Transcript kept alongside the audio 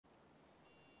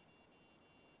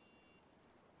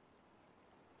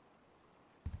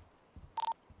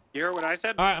You heard what I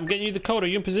said? All right, I'm getting you the code. Are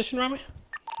you in position, Rami?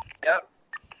 Yep.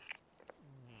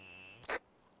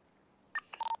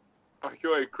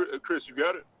 Hey, Chris, you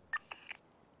got it?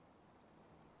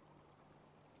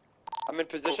 I'm in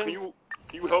position. Can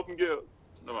you help him get?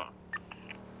 No.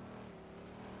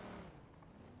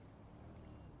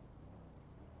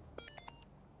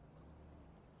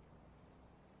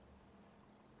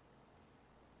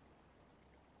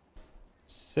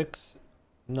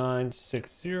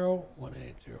 6960-1804.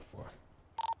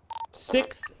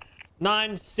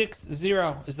 6960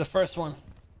 is the first one.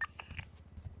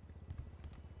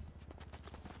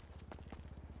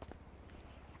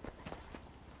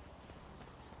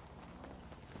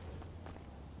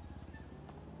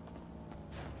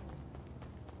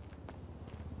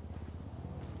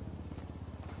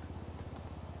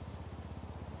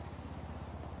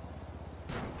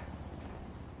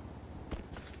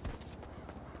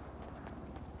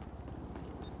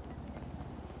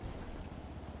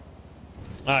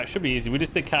 Alright, should be easy. We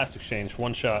just did cash exchange,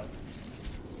 one shot.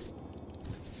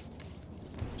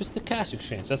 Just the cash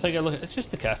exchange. That's how you gotta look at it. It's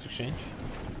just the cash exchange.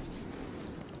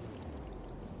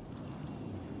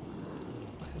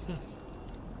 What is this?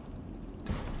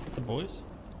 The boys?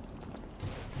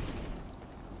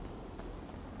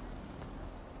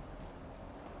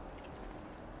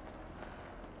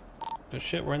 Good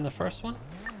shit, we're in the first one.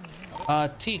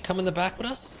 T, come in the back with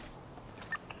us.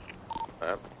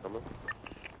 Coming.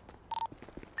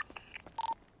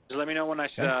 Just let me know when I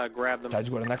should grab them. Should I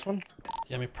just go to the next one?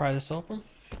 Yeah, let me pry this open.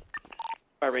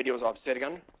 My radio's off. Say it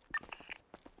again.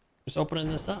 Just opening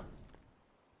this up.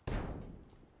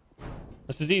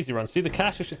 This is easy run. See the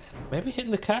cash exchange. Maybe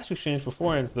hitting the cash exchange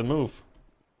beforehand is the move.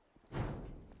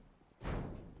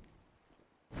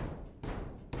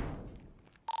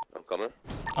 I'm coming.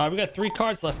 We got 3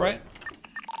 cards left, right?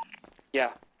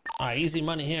 Yeah. Alright, easy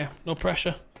money here. No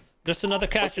pressure. Just another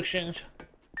cash exchange.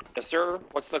 Yes, sir.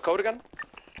 What's the code again?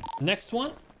 Next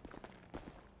one.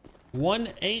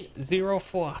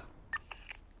 1804.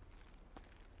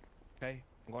 Okay,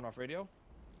 I'm going off radio.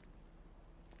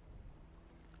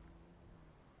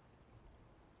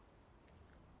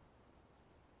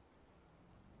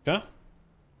 Okay.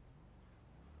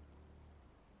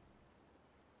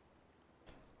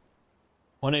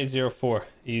 One 1804.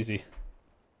 Easy.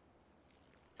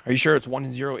 Are you sure it's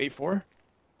 1084?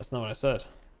 That's not what I said.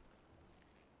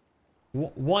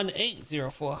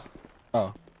 1804.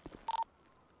 Oh.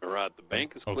 Alright, the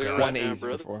bank is Oh, clear God. right now,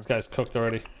 brother. This guy's cooked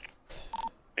already.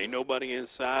 Ain't nobody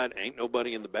inside, ain't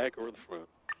nobody in the back or the front.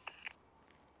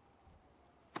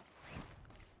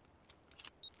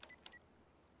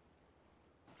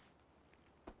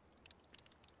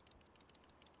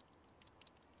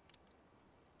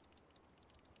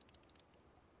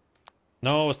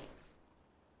 No, it's...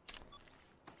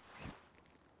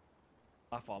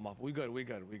 My fault, my fault. We good, we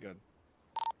good, we good.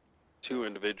 2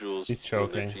 individuals. He's in the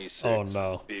choking. G6 Oh,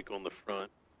 no. Vehicle on the front.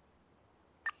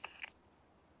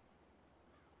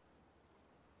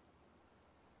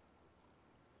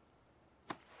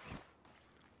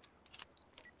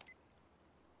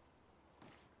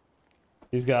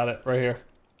 He's got it right here.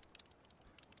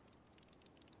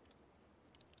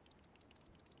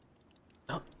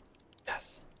 Oh,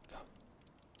 yes. Go.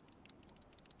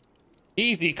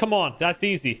 Easy. Come on. That's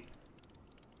easy.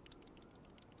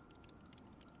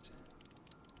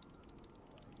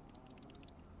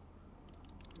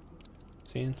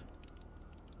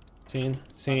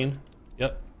 Scene.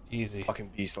 Yep. Easy.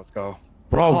 Fucking beast, let's go.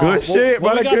 Bro, good shit.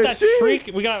 Well, What we a got good that shit.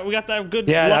 shriek. We got that good.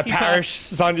 Yeah, that lucky parish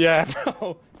pass. son. Yeah,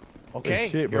 bro. Okay,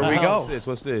 Good shit, bro. here we go. What's this?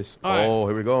 What's this? All right. Oh,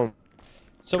 here we go.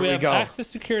 So we Here we have go. access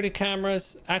security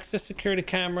cameras. Access security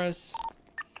cameras.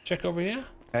 Check over here.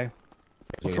 Okay.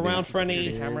 Look around for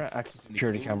any. Camera, access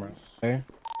security camera. Okay.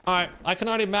 All right. I can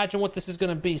already imagine what this is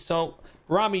gonna be. So,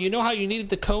 Rami, you know how you needed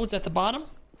the codes at the bottom?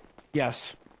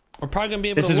 Yes. We're probably gonna be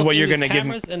able This to is look what in you're these gonna give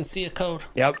me. cameras and see a code.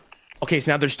 Yep. Okay,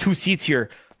 so now there's 2 seats here.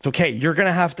 It's okay. You're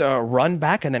gonna have to run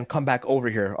back and then come back over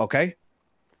here. Okay.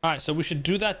 All right. So we should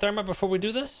do that, Therma, before we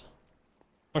do this,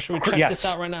 or should we check Yes. this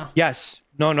out right now? Yes.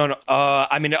 No.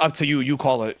 I mean, up to you. You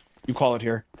call it. You call it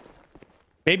here.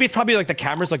 Maybe it's probably like the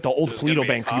cameras, like the old There's gonna Toledo be a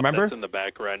bank. You cop remember? that's in the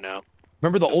back right now.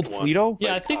 Remember the Just old one. Toledo?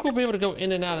 Yeah, I think we'll be able to go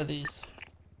in and out of these.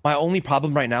 My only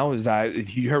problem right now is that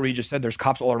if you heard what he just said, there's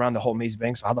cops all around the whole maze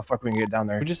bank. So how the fuck are we gonna get down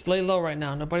there? We just lay low right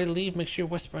now. Nobody leave. Make sure you're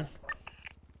whispering.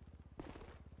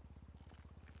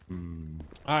 All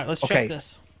right, let's Okay. check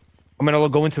this. I'm gonna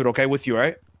go into it. Okay, with you,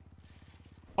 right?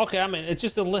 Okay, I mean, it's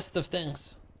just a list of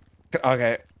things.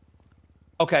 Okay.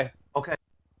 Okay. Okay.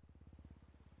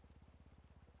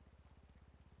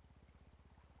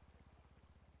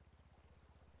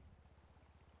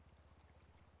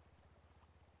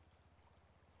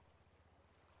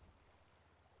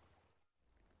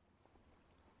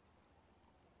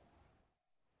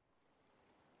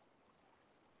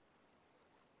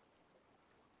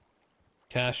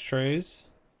 Cash trays.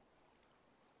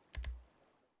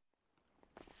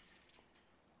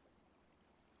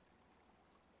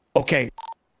 Okay.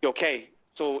 Okay,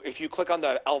 so if you click on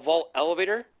the vault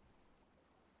elevator,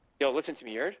 yo, listen to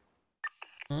me, you heard?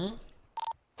 Hmm?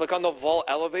 Click on the vault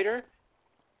elevator,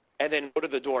 and then go to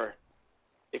the door.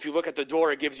 If you look at the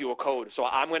door, it gives you a code. So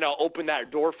I'm gonna open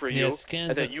that door for Yeah, you, it scans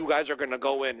and then it. you guys are gonna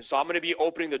go in. So I'm gonna be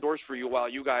opening the doors for you while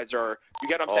you guys are. You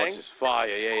get what I'm Oh, saying? this is fire.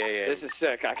 Yeah. This is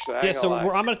sick, actually. I Yeah, ain't so gonna lie.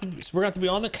 we're gonna have to be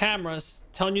on the cameras,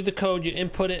 telling you the code. You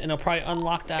input it, and it'll probably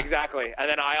unlock that. Exactly, and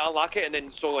then I unlock it, and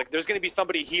then so like there's gonna be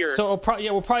somebody here. So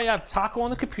we'll probably have Taco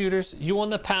on the computers, you on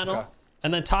the panel, Okay.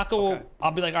 and then Taco will.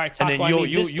 I'll be like, all right, Taco, then I you'll-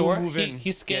 need this you door. move in.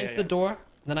 He scans Yeah. the door, and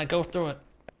then I go through it.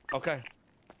 Okay.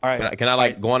 All right. Can I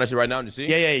like go on that shit right now and just see?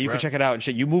 Yeah, you can Right. check it out and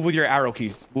shit. You move with your arrow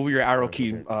keys. Move with your arrow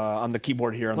key on the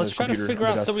keyboard here on Let's this try computer. to figure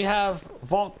on out. the So desk. we have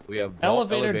vault, We have vault,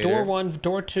 elevator, door elevator. 1,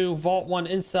 door 2, vault 1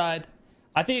 inside.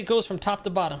 I think it goes from top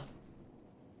to bottom,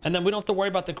 and then we don't have to worry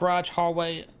about the garage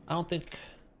hallway. I don't think.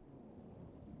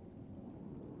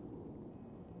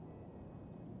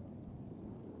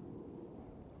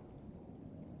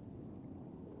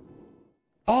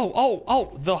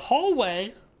 Oh! The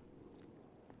hallway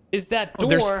is that Oh,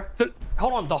 there's- door.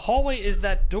 Hold on, the hallway is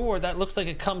that door that looks like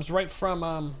it comes right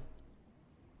from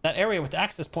that area with the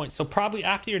access point. So probably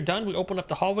after you're done, we open up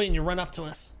the hallway and you run up to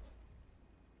us.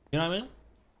 You know what I mean?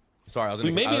 Sorry, I was.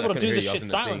 We may be I able to couldn't do hear this you. I was shit in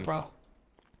the silent, thing. bro.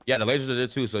 Yeah, the lasers are there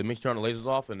too. So make sure turn the lasers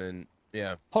off, and then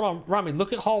yeah. Hold on, Rami,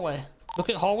 look at hallway. Look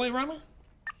at hallway, Rami.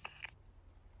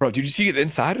 Bro, did you see it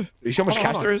inside? You see how much Hold on,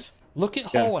 cash hold there on. is? Look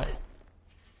at Yeah. hallway.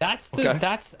 That's the Okay.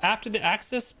 that's after the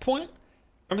access point.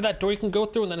 Remember that door you can go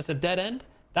through and then it's a dead end?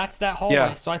 That's that hallway.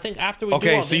 Yeah. So I think after we do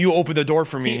Okay, all so this, you open the door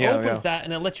for me. he Yeah, opens yeah. that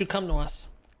and it lets you come to us.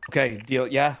 Okay, deal.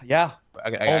 Yeah.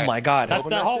 Oh my god. That's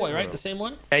open that that hallway, shit? right? No. The same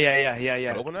one?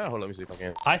 Yeah. Open that. Hold on, let me see if I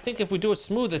can. I think if we do it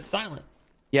smooth, it's silent.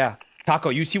 Yeah. Taco,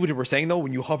 you see what we're saying though?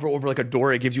 When you hover over like a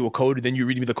door, it gives you a code, and then you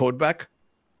read me the code back.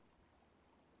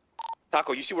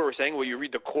 Taco, you see what we're saying? Well, you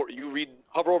read the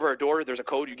hover over a door. There's a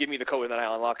code. You give me the code, and then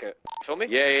I unlock it. You feel me?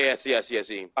 Yeah. I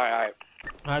see. All right. All right,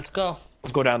 let's go.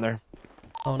 Let's go down there.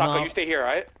 Oh Taco, no. you stay here, all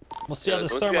right? We'll see how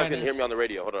this Don't you guys thermite can hear is. me on the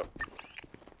radio. Hold up.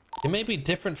 It may be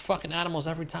different fucking animals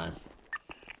every time.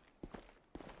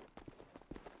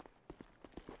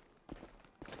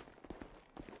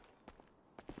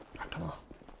 Oh, come on.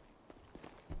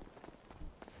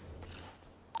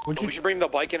 Would We should bring the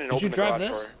bike in and Did open you the drive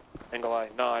garage this? door. Ain't gonna lie.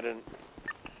 No, I didn't.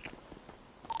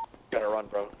 Gotta run,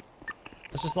 bro.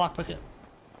 Let's just lockpick it.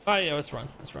 All right, yeah, let's run.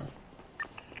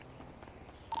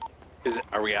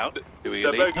 Are we out? Do we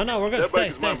That leave? bag- No, we're good. That Stay,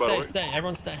 bike is mine, by the way. stay.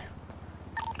 Everyone stay.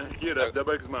 Yeah, that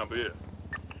bike is mine, but yeah.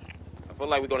 I feel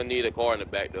like we're gonna need a car in the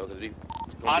back though, because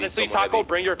Honestly, Taco,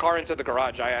 bring your car into the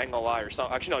garage. I ain't gonna lie, or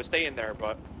something. Actually, no, stay in there.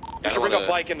 But you I should bring wanna- a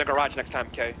bike in the garage next time,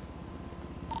 Kay.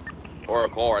 or a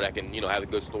car that can, have a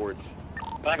good storage. I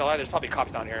ain't gonna lie. There's probably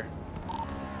cops down here.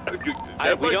 That we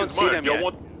bike don't is see mine. them y'all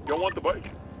yet. want the bike?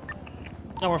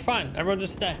 No, we're fine. Everyone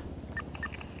just stay.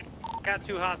 Got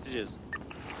 2 hostages.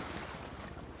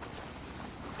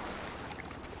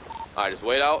 All right, just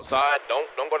wait outside. Don't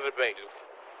go to the bank. Just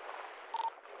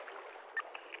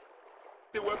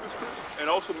Get weapons, Chris, and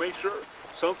also make sure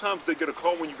sometimes they get a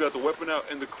call when you got the weapon out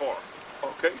in the car.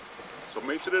 Okay, so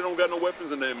make sure they don't got no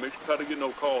weapons, and then make sure try to get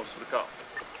no calls to the cops.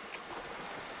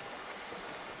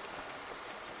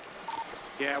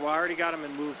 Yeah, well, I already got him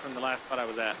and moved from the last spot I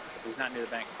was at. He's not near the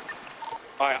bank.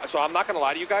 All right, so I'm not gonna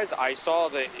lie to you guys. I saw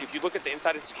that if you look at the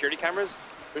inside of the security cameras,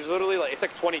 there's literally it's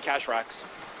like 20 cash racks.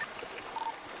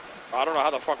 I don't know how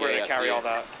the fuck we're Yeah, gonna I carry see all it.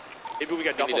 that. Maybe we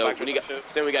got Maybe duffel though, bags or when some you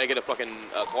shit. then we gotta get a fucking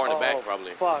car in the back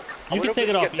probably. Fuck. I You wonder can if take we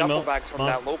it off, get duffel Emo. bags from Mons.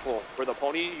 that local where the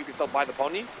pony. You can still buy the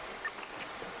pony.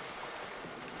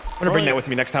 I'm gonna bring that with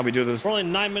me next time we do this. We're only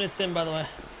 9 minutes in, by the way.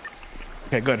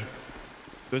 Okay, good.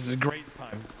 This is a great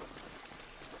time.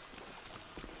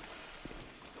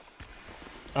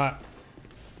 All right.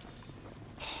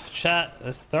 Chat,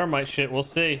 this thermite shit, we'll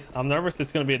see. I'm nervous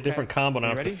it's going to be a different combo and I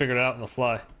You have to ready? figure it out on the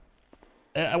fly.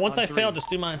 Once I fail, just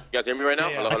do mine. You guys hear me right now?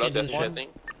 Yeah, Hello, I hello, can do that's this. testing.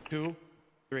 2,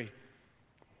 3.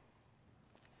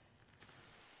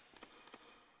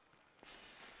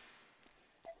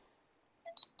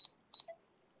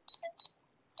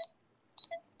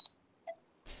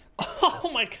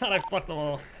 Oh my god, I fucked them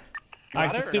all. Alright,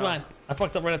 got it just or do no? mine. I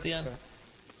fucked up right at the end.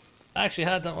 I actually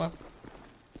had that one.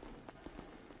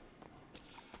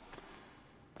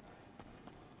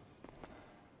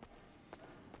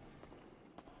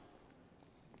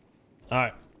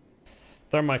 Alright.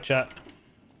 Thermite chat.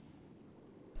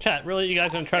 Chat, really? You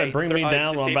guys gonna try to bring me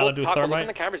down while I'm about to do Taco, look in the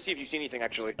thermite? camera to see if you see anything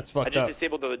actually. That's fucked I just up.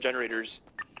 disabled the generators.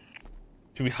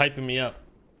 Should be hyping me up.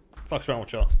 Fuck's wrong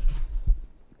with y'all?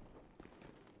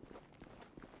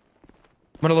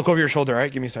 I'm gonna look over your shoulder, alright?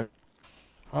 Give me a sec.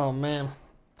 Oh man,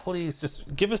 please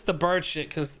just give us the bird shit,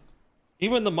 cause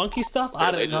even the monkey stuff,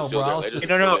 I didn't know, bro. I was just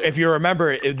No, if you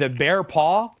remember, the bear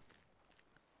paw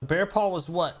bear paw was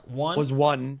what? One? was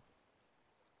one.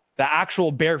 The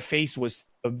actual bear face was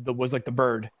like the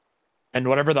bird, and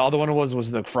whatever the other one was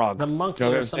the frog. The monkey You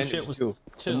know what or I'm some saying? shit It was two.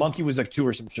 two. The monkey was like 2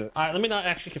 or some shit. All right, let me not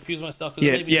actually confuse myself. 'Cause it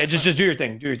Yeah, may be yeah. different. Just do your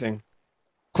thing. Do your thing.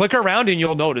 Click around and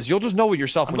you'll notice. You'll just know it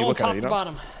yourself I'm when you going look top at it. to You know?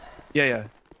 bottom. Yeah, yeah.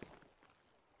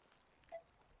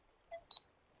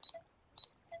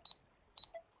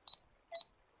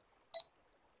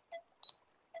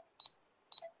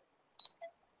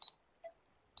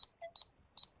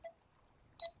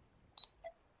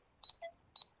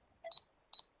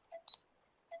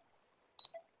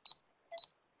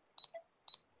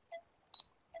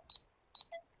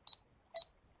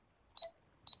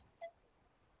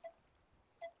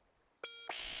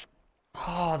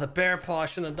 Oh, the bear paw. I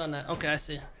shouldn't have done that. Okay, I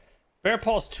see. Bear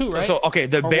paw's 2, right? So okay,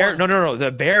 the Or bear. one? No.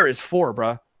 The bear is 4,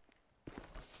 bruh. A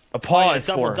Oh, paw yeah, is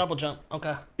double 4. double jump.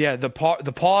 Okay. Yeah, the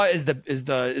paw is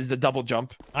the double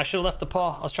jump. I should have left the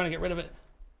paw. I was trying to get rid of it.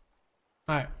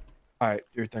 All right. All right,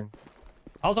 your thing.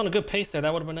 I was on a good pace there.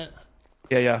 That would have been it.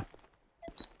 Yeah, yeah.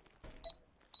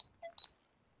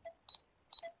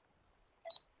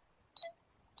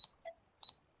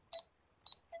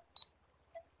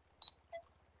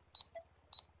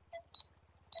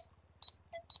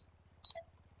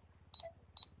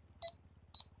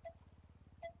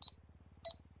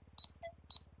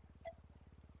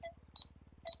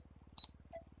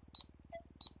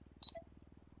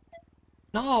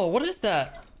 No, what is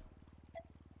that?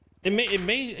 It made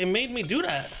me do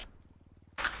that.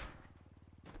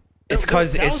 It's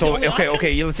because That it's was the so only okay. option?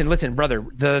 Okay, you listen, brother.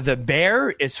 The bear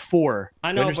is 4. I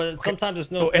You know, understand? but sometimes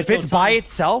there's no. So if there's no it's by time.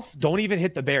 itself, don't even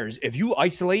hit the bears. If you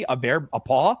isolate a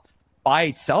paw by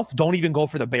itself, don't even go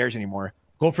for the bears anymore.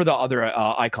 Go for the other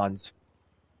icons.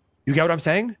 You get what I'm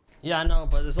saying? Yeah, I know,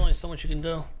 but there's only so much you can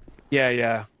do. Yeah,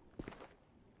 yeah.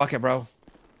 Fuck it, bro.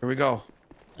 Here we go.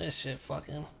 This shit,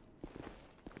 fucking.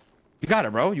 You got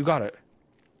it, bro. You got it.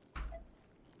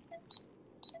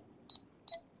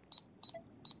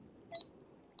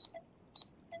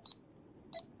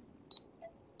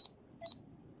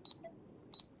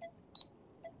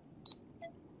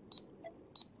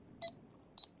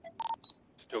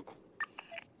 Still.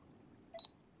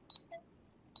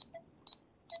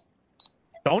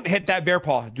 Don't hit that bear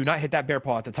paw. Do not hit that bear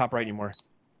paw at the top right anymore.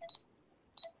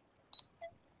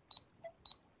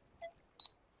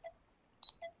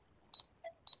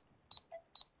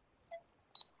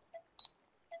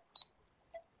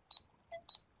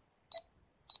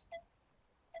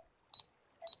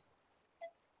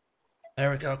 There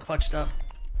we go, clutched up.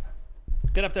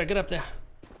 Get up there, get up there.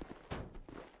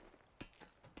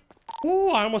 Ooh,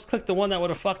 I almost clicked the one that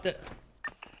would have fucked it.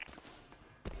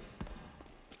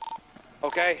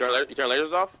 Okay. You turn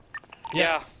lasers off?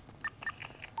 Yeah.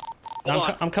 Hold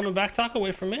on. I'm coming back, Taco,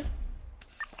 away from me.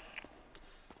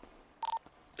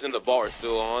 And the bar is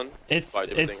still on. It's By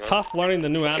everything, huh? tough learning the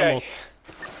new animals.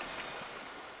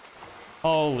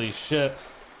 Holy shit.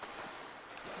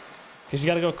 Because you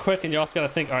gotta go quick and you also gotta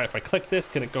think, alright, if I click this,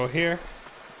 can it go here?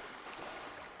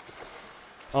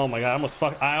 Oh my god,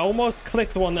 I almost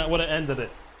clicked one that would have ended it.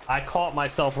 I caught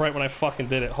myself right when I fucking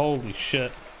did it. Holy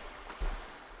shit.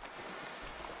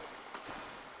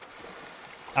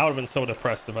 I would have been so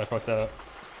depressed if I fucked that up.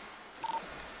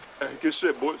 Hey, good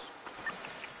shit, boys.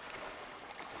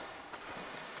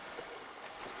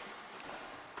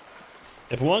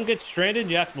 If one gets stranded,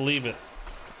 you have to leave it.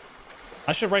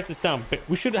 I should write this down.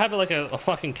 We should have like a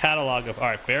fucking catalog of,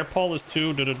 alright, bear paw is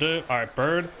 2, alright,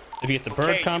 bird. If you get the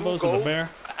bird combos with the bear.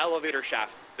 Elevator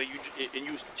shaft. And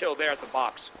you chill there at the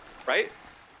box, right?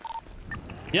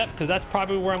 Yep, because that's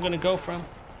probably where I'm gonna go from.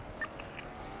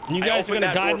 And you guys are opened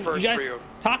gonna that door guide. first You guys, for you.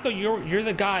 Taco, you're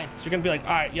the guide. So you're gonna be like,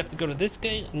 all right, you have to go to this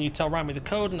gate, and you tell Rami the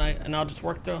code, and I'll just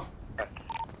work through.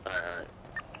 Alright.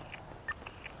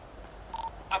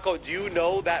 Taco, do you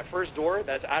know that first door?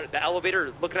 That's out the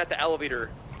elevator. Looking at the elevator.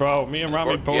 Bro, me and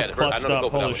Rami Yeah, both I clutched know the up.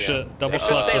 open Holy elevator, shit, yeah. double Yeah,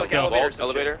 clutch. stay Let's like go. elevators.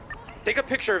 Elevator? Take a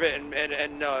picture of it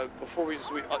and before we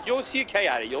you'll see a K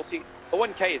at it. You'll see the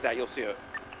 1K is that. You'll see it.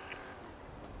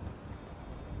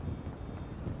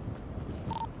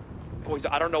 Boys,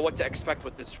 I don't know what to expect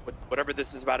with this, whatever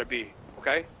this is about to be.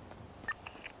 Okay.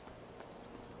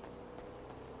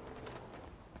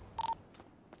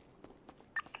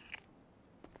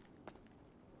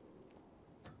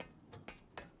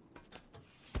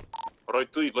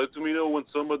 Alright, T, let me know when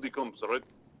somebody comes, alright?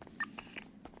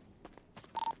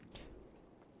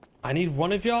 I need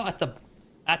one of y'all at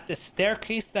the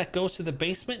staircase that goes to the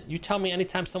basement. You tell me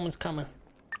anytime someone's coming.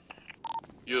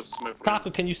 Yes, my friend.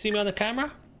 Taco, can you see me on the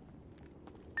camera?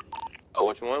 Oh,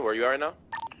 which one? Where you are right now?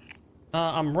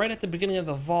 I'm right at the beginning of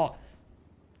the vault.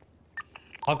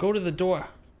 I'll go to the door.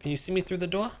 Can you see me through the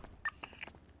door?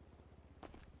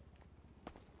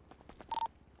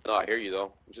 No, I hear you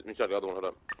though. Let me try the other one. Hold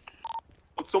up.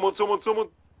 Someone.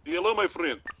 Hello, my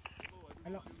friend.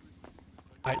 Hello.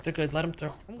 Alright, they're good. Let them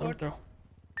through. Let them through.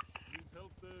 Need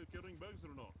help carrying bags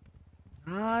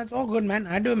or not? It's all good, man.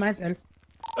 I do it myself.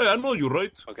 Hey, I know you,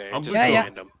 right? Okay. I'm just Yeah,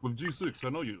 Victor yeah. with G6. I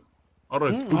know you. All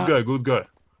right, good guy.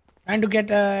 Trying to get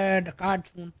the card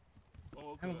soon.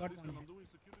 Oh, I haven't got listen, one I'm doing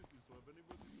security, so if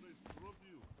anybody tries to rob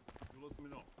you, you let me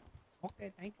know.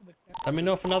 Okay, thank you, Victor. Let me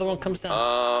know if another one comes down.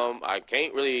 I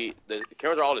can't really. The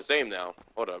cameras are all the same now.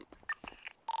 Hold up.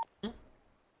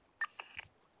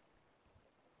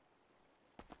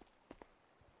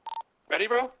 Ready,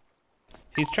 bro?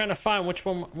 He's trying to find which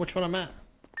one I'm at.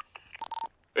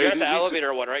 Hey, You're at the listen,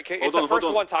 elevator one, right? It's hold the on, first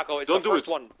hold on. one, Taco. It's Don't the do first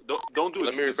it. one. Don't do it.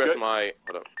 Let me This refresh guy- my.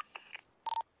 Hold up.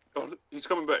 Oh, he's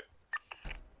coming back.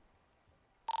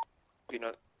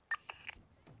 Peanut.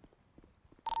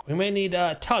 We may need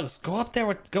Tugs. Go up there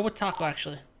with Taco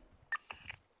actually.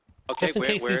 Okay, Just in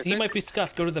case where is he it? might be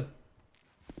scuffed. Go to the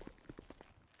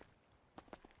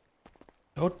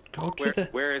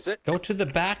Where is it? Go to the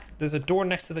back. There's a door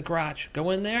next to the garage.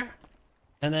 Go in there,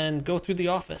 and then go through the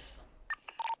office.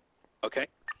 Okay.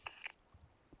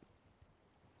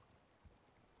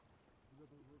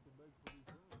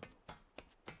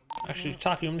 Actually,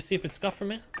 Taco, you want me to see if it's scuffed for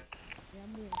me?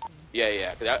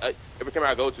 Yeah. Cause every camera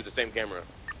I go to, the same camera.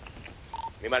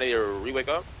 We might need to re-wake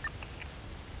up.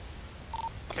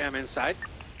 Okay, I'm inside.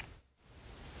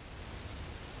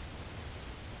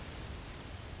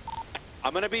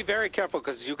 I'm gonna be very careful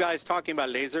because you guys talking about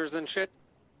lasers and shit.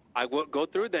 I will go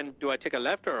through. Then do I take a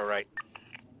left or a right?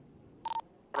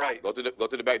 Right. Go to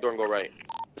the back door and go right.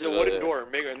 There's a wooden door.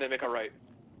 And then make a right.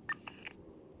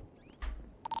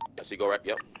 Yeah, so you go right.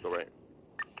 Yep. Go right.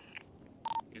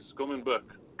 He's coming back.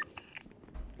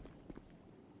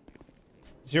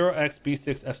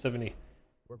 0xB6F70.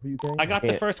 I got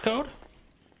the first code.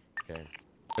 Okay.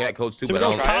 I got codes too, So we but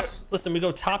I go don't. top. Listen, we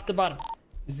go top to bottom.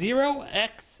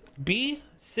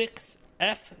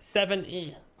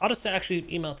 0xB6F7E. I'll just actually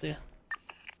email it to you.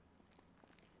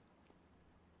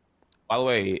 By the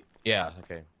way, yeah,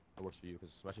 okay, that works for you because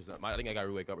I think I got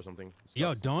to wake up or something.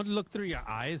 Yo, don't look through your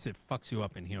eyes. It fucks you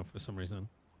up in here for some reason.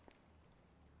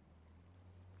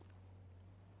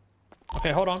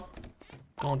 Okay, hold on.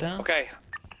 Going down. Okay.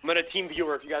 I'm gonna team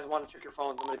viewer. If you guys want to check your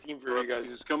phones, I'm gonna team viewer you guys.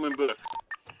 He's coming back.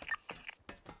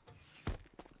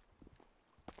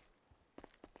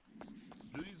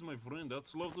 Please, my friend,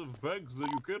 that's lots of bags that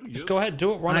you carry. Just yes? go ahead,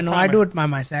 do it. Run I a know, timer. I do it by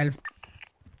myself.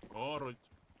 All right.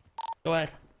 Go ahead.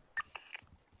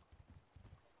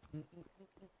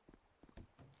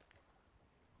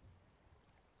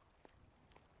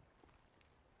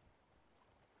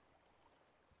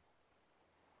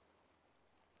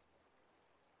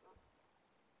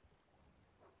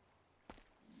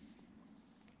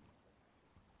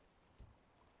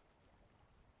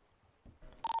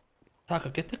 Taco,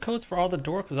 get the codes for all the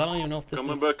door, because I don't even know if this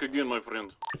Coming is... back again, my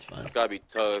friend. It's fine. It's gotta be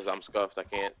Tugs. I'm scuffed. I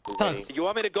can't. move Tugs. any. You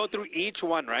want me to go through each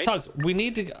one, right? Tugs, we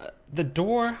need to... the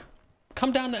door...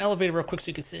 Come down the elevator real quick so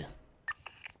you can see.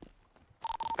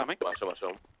 Coming. Show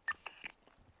him.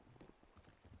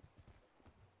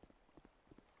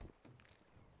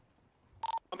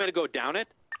 I'm gonna go down it.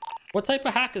 What type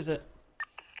of hack is it?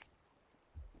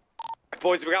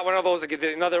 Boys, we got one of those.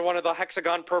 Another one of the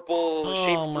hexagon purple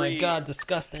shape. Oh my god,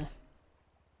 disgusting.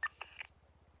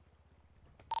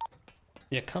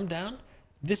 Yeah, come down.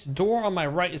 This door on my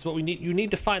right is what we need. You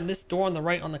need to find this door on the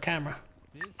right on the camera.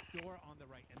 This door on the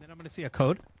right, and then I'm gonna see a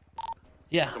code.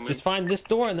 Yeah, just find this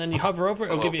door and then you hover over it.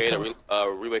 It'll give you a code.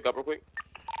 Re-wake up real quick.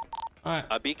 All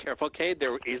right. Be careful, okay?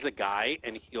 There is a guy,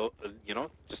 and he'll,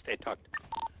 just stay tucked.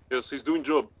 Yes, he's doing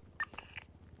job.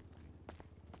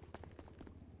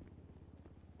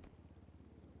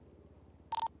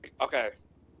 Okay.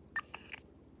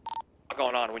 What's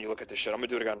going on when you look at this shit? I'm gonna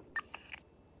do it again.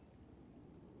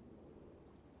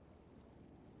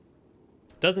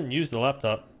 Doesn't use the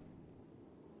laptop.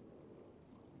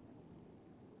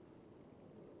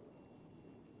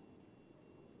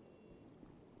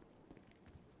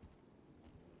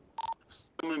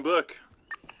 Coming back.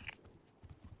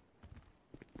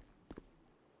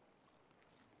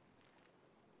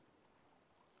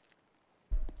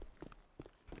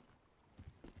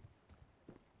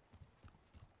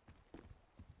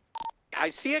 I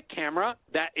see a camera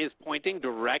that is pointing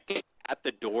directly at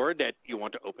the door that you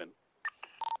want to open.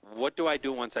 What do I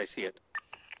do once I see it?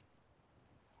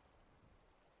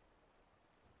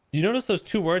 You notice those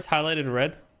two words highlighted in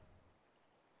red?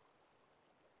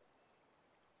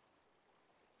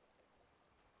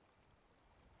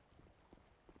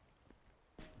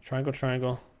 Triangle,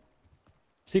 triangle.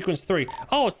 Sequence 3.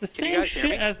 Oh, it's the same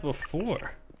shit as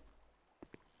before.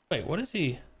 Wait, what is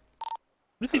he?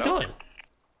 What is he doing?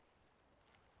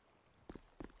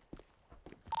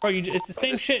 Bro, it's the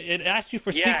same shit. It asked you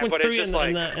for sequence 3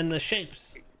 and the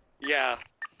shapes. Yeah.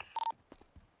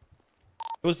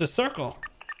 It was the circle.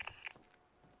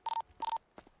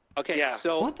 Okay, Yeah.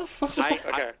 so what the fuck?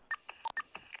 Okay.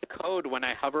 The code when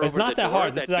I hover It's over not the that door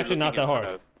hard. This is you're actually not looking that in front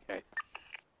hard. of. Okay.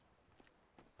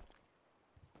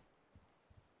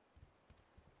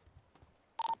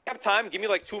 You have time? Give me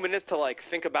like 2 minutes to like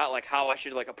think about like how I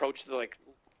should like approach the like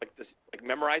this like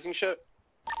memorizing shit.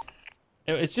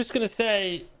 It's just gonna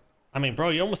say, I mean, bro,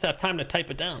 you almost have time to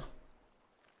type it down.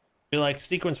 Be like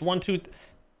sequence 1, 2,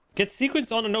 get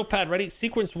sequence on a notepad ready.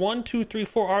 Sequence 1, 2, 3,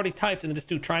 4 already typed, and then just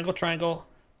do triangle, triangle,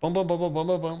 boom, boom, boom, boom, boom,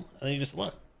 boom, boom, and then you just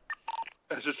look.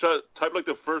 I just try type like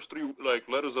the first 3 like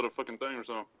letters of the fucking thing or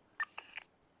something.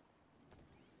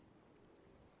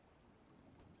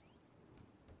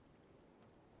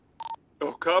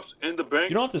 Oh, cops in the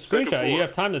bank. You don't have to second screenshot. You floor.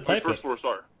 have time to type First it. floor,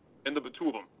 sorry. In the 2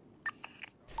 of them.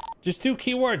 Just do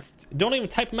keywords. Don't even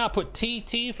type them out. Put T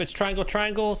if it's triangle,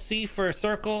 triangle. C for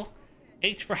circle.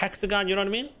 H for hexagon. You know what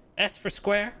I mean? S for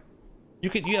square. You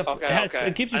have. Okay,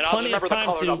 It gives you and plenty of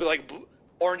time to. I'll be like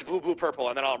orange, blue, blue, purple,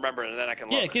 and then I'll remember, and then I can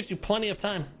look. Yeah, it gives you plenty of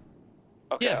time.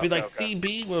 Okay, Yeah, it'd be like okay.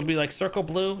 CB. Will be like circle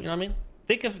blue. You know what I mean?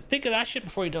 Think of that shit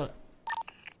before you do it.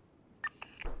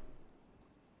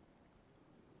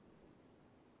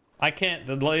 I can't.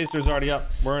 The laser's already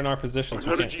up. We're in our positions.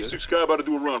 Another G6 guy about to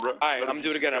do a run, bro. Alright, I'm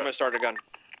doing it again. I'm gonna start again.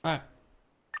 Alright.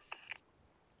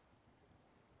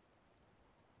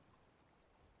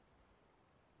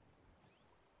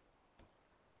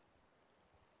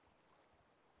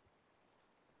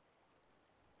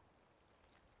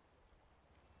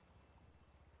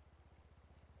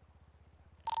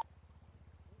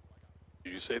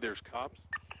 Did you say there's cops?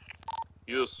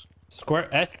 Yes.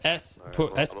 Square SS.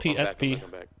 Put SP SP.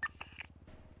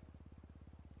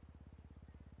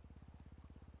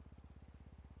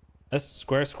 S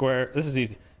square square. This is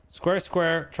easy. Square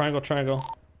square. Triangle triangle.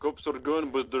 Cops are gun,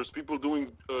 but there's people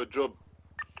doing job.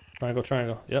 Triangle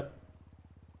triangle. Yep.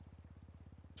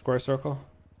 Square circle.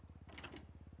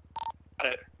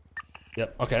 Got it.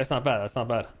 Yep. Okay, that's not bad. That's not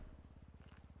bad.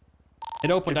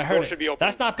 It opened. I heard it.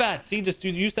 That's not bad. See, just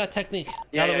use that technique.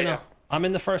 Yeah, now that we yeah. know. I'm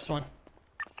in the first one.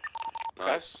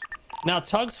 Nice. Now,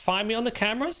 Tugs, find me on the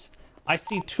cameras. I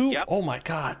see 2. Yep. Oh my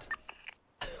god.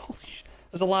 Holy shit.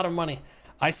 There's a lot of money.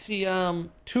 I see 2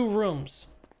 rooms.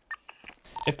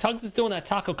 If Tugs is doing that,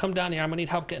 Taco, come down here. I'm gonna need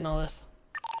help getting all this.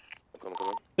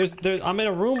 I'm in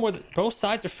a room where both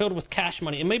sides are filled with cash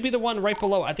money. It may be the one right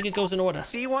below. I think it goes in order.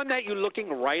 See one that you're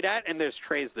looking right at, and there's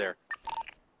trays there.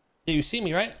 Yeah, you see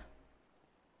me, right?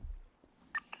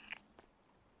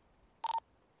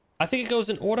 I think it goes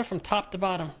in order from top to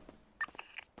bottom.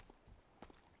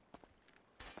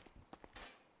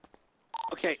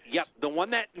 Okay, yep, the one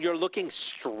that you're looking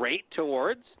straight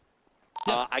towards,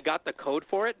 Yep. I got the code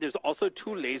for it. There's also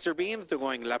 2 laser beams. They're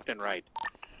going left and right.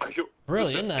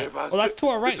 Really, Listen, in that? if I Well, that's to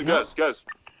our right, Listen, no? guys,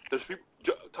 there's people.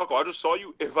 Taco, I just saw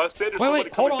you. If I said there's somebody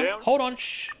Wait, hold coming on, down, hold on,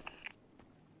 shh.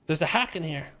 There's a hack in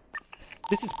here.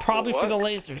 This is probably for the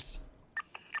lasers.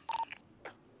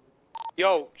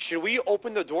 Yo, should we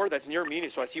open the door that's near me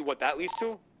so I see what that leads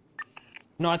to?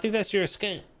 No, I think that's your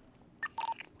escape.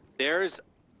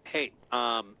 Hey,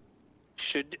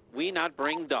 should we not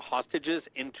bring the hostages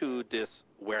into this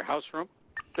warehouse room?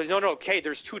 Cause no, okay,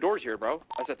 there's 2 doors here, bro.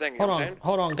 That's the thing. You know what I'm saying?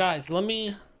 Hold on, guys.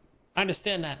 I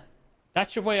understand that.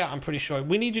 That's your way out, I'm pretty sure.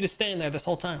 We need you to stay in there this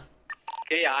whole time.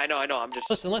 Yeah, I know. I'm just.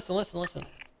 Listen.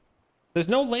 There's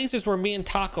no lasers where me and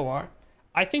Taco are.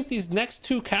 I think these next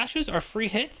 2 caches are free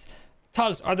hits.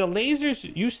 Tugs, are the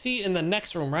lasers you see in the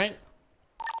next room, right?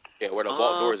 Yeah, where the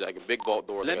vault door is, like a big vault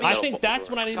door. I think that's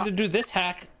when I need to do this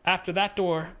hack after that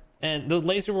door, and the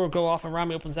laser will go off and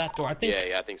Rami opens that door. I think.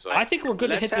 Yeah, I think so. I think we're good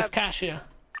to Let's hit this cache here.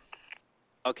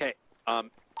 Okay,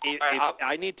 if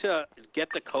I need to get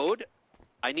the code,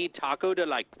 I need Taco to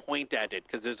like point at it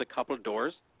because there's a couple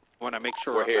doors. I want to make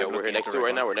sure We're here next to it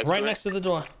right now. We're Right next to the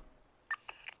door.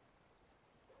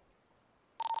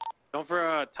 Going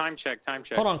for a time check.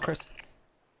 Hold on, Chris.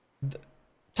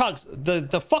 Tugs,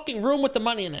 the fucking room with the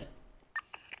money in it.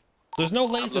 There's no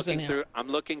lasers in here. I'm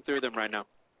looking through them right now.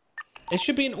 It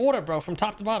should be in order, bro, from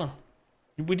top to bottom.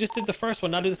 We just did the first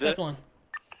one. Now do the second one.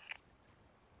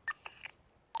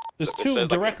 There's It two says,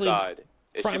 directly like, inside.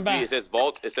 It front should and be, back. it says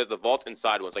vault. It says the vault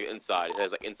inside one's like inside. It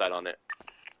has like inside on it.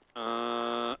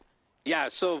 Yeah.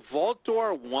 So vault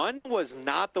door 1 was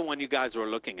not the one you guys were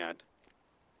looking at.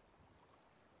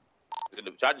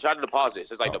 Try to deposit. It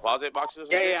says like deposit boxes. Or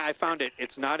something? Yeah, I found it.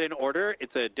 It's not in order.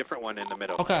 It's a different one in the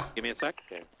middle. Okay. Give me a sec.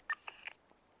 Okay.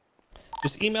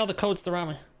 Just email the codes to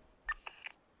Rami.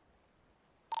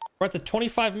 We're at the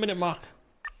 25-minute mark.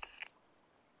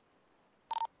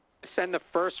 Send the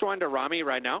first one to Rami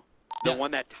right now. The Yeah.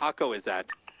 one that Taco is at.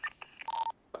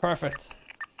 Perfect.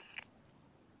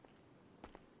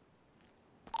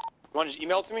 You want to just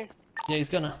email it to me? Yeah, he's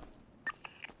gonna.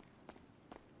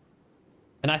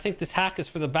 And I think this hack is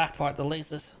for the back part, the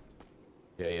lasers.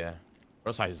 Yeah.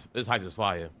 This heist is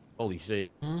fire. Holy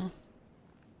shit. Mm-hmm.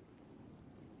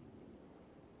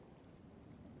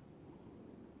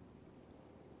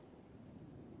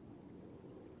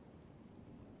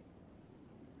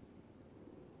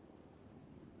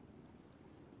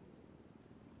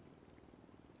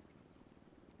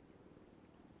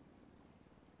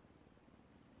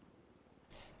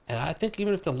 And I think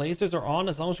even if the lasers are on,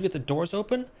 as long as we get the doors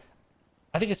open,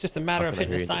 I think it's just a matter of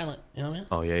hitting it silent. You know what I mean?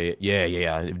 Oh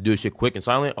yeah. If you do shit quick and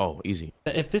silent, oh easy.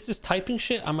 If this is typing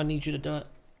shit, I'm gonna need you to do it.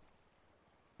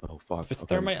 Oh fuck. If it's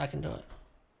thermite, I can do it.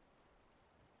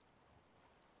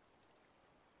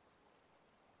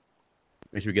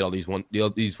 Make sure we get all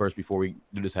these first before we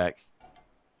do this hack.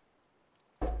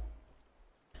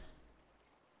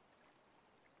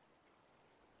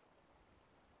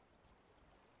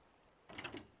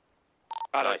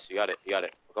 Nice, you got it. We're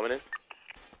coming in.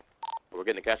 We're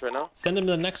getting the cash right now. Send him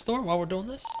to the next door while we're doing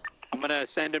this. I'm gonna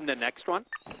send him the next one.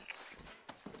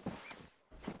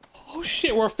 Oh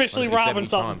shit, we're officially robbing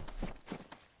something.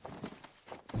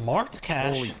 Marked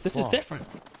cash. Holy This is fuck. different.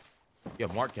 Yeah,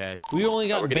 marked cash. We only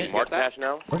got we're getting marked cash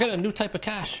now. We're getting a new type of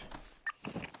cash.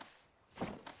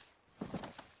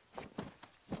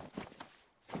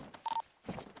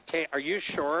 Okay, are you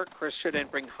sure Chris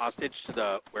shouldn't bring hostage to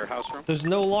the warehouse room? There's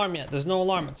no alarm yet. There's no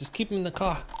alarm. Just keep him in the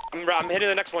car. I'm hitting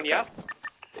the next one, yeah?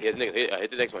 Hit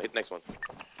the next one. Hit the next one.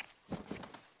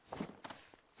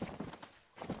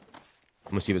 I'm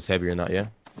gonna see if it's heavy or not. Yeah.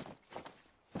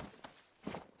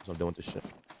 So I'm done with this shit.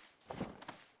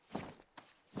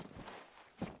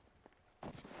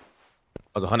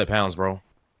 That was 100 pounds, bro.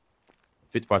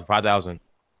 5,000.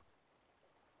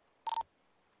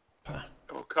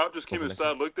 A cop just came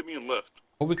inside, looked at me, and left.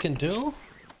 What we can do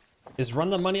is run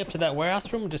the money up to that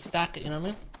warehouse room and just stack it. You know what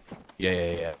I mean?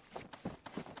 Yeah.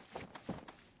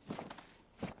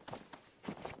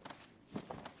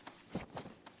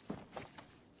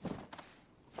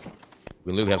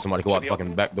 We literally have somebody go out the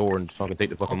fucking back door and fucking take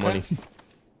the fucking money.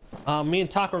 Me and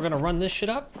Taco are gonna run this shit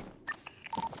up.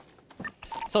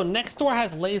 So next door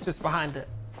has lasers behind it.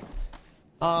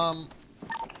 I'll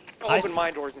open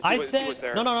my doors and see what's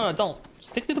there. No, don't.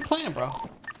 Stick to the plan, bro.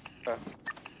 Okay.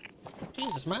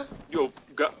 Jesus, man. Yo,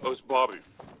 it's Bobby.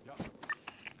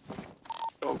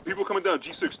 Oh, people coming down.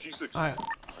 G6. All right.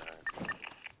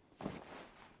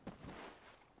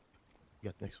 You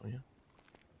got the next one, yeah?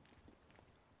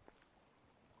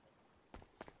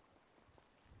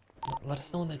 Let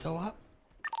us know when they go up.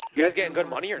 You guys getting good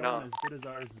money or not?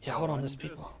 Yeah, hold on, there's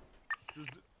people.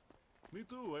 Me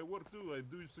too. I work too. I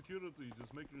do security,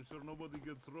 just making sure nobody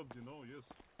gets robbed. You know? Yes.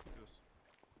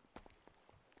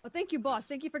 Well, thank you, boss.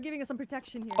 Thank you for giving us some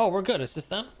protection here. Oh, we're good. It's just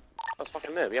them. That's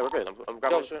fucking live. Yeah, we're good. I'm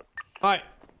grabbing shit. All right,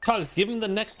 Tugs, give him the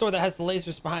next door that has the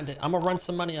lasers behind it. I'm gonna run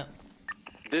some money up.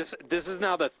 This is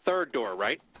now the third door,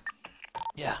 right?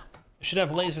 Yeah, it should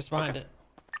have lasers behind it.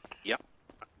 Yep.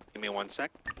 Give me 1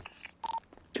 sec.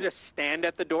 Just stand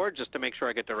at the door just to make sure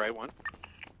I get the right one.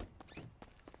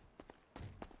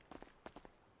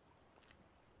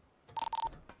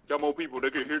 Got more people.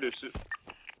 They can hear this shit.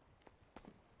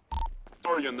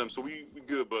 Sorry on them, so we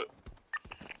good, but.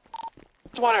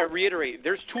 Just want to reiterate,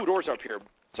 there's 2 doors up here,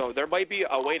 so there might be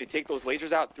a way to take those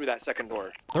lasers out through that second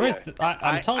door. There is.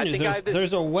 I'm telling you,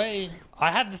 there's a way.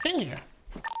 I have the thing here.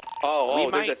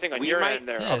 There's a thing on your end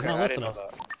there. Yeah, okay, no, I listen didn't know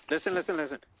up. that.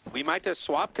 Listen. We might just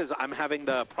swap because I'm having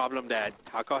the problem that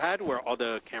Taco had where all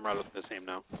the camera look the same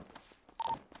now.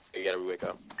 You gotta wake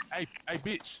up. Hey,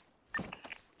 bitch.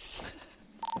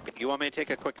 You want me to take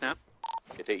a quick nap?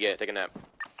 Yeah, take a nap.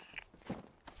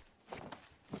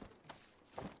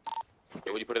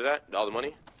 Where'd you put it at? All the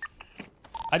money?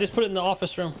 I just put it in the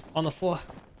office room on the floor.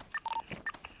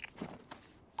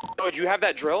 So, do you have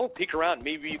that drill? Peek around.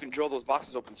 Maybe you can drill those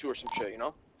boxes open too or some shit, you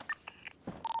know?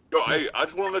 Yo, hey, I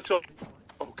just want to let y'all.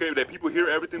 Okay, that people hear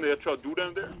everything that y'all do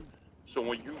down there.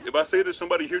 So if I say to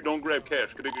somebody here, don't grab cash,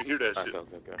 because they can hear that shit.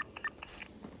 Okay.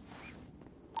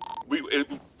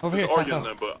 Over here, arguing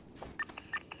Taco. that, but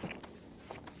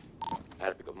I had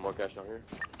to pick up more cash down here.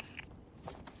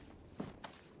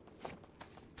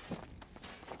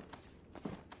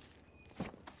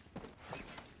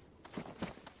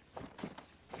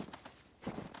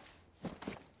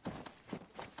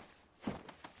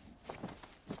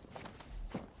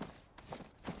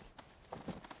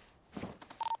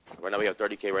 Right now we have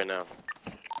 30K right now.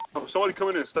 oh, somebody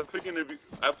coming in. Stop picking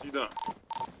after you're done.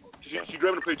 She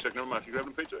grabbing a paycheck. Never mind. She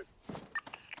grabbing a paycheck.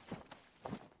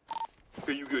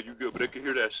 Okay, you good. But they can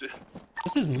hear that shit.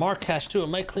 This is more cash too. It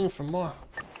might clean for more.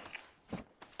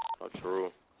 Oh,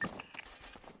 true.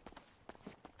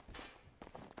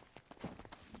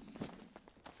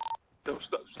 Yo,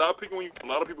 stop picking when a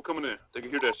lot of people coming in. They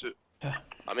can hear that shit. Yeah.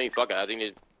 I mean, fuck it. I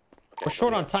think We're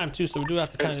short on time too, so we do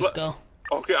have to kind of just go.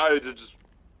 Okay, I just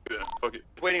yeah, fuck it.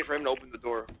 Waiting for him to open the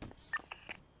door.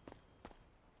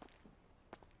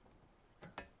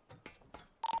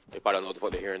 They probably don't know what the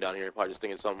fuck they're hearing down here. They're probably just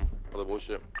thinking some other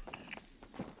bullshit.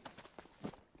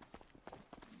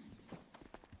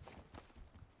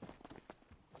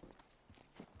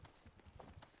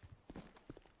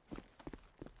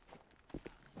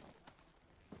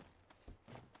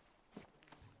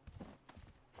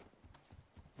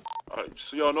 Alright,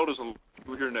 so y'all notice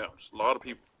we're here now. There's a lot of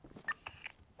people.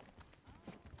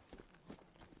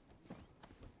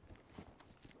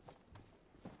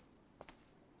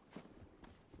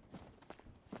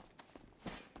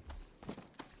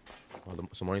 Oh,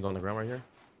 some money's on the ground right here.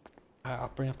 Alright,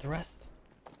 I'll bring up the rest.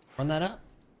 Run that up.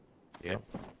 Yeah.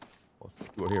 Well,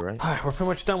 we're here, right? Alright, we're pretty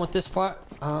much done with this part.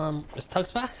 Is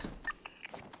Tugs back?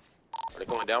 Are they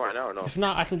going down right now or no? If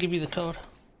not, I can give you the code.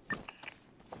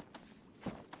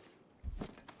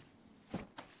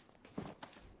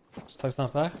 Is Tugs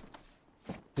not back?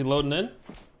 Is he loading in?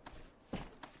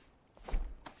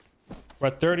 We're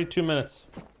at 32 minutes.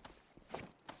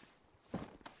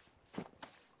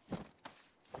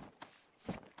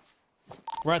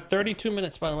 We're at 32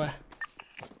 minutes, by the way.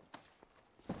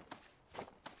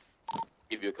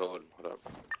 Give you a code. Hold up.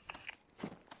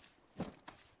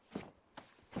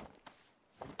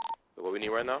 So what we need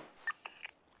right now?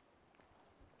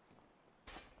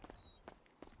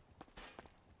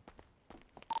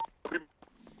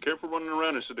 Careful running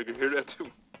around and shit. They can hear that too.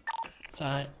 It's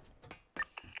alright.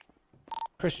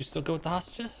 Chris, you still good with the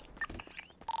hostages?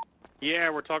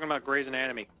 Yeah, we're talking about Grey's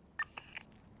Anatomy.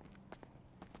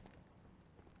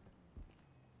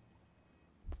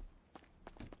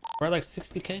 We're at like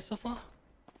 60K so far?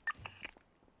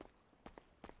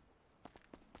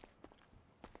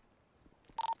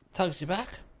 Tugs, you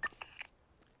back?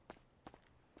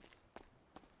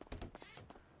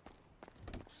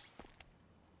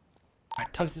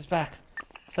 Alright, Tugs is back.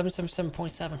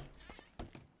 777.7.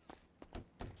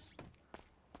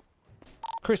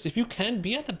 Chris, if you can,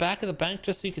 be at the back of the bank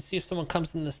just so you can see if someone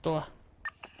comes in this door.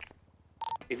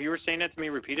 If you were saying that to me,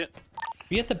 repeat it.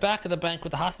 Be at the back of the bank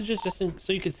with the hostages just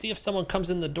so you can see if someone comes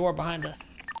in the door behind us.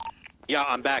 Yeah,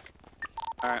 I'm back.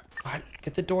 Alright. Alright,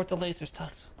 get the door with the lasers,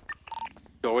 Tugs.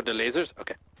 Door with the lasers?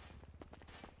 Okay.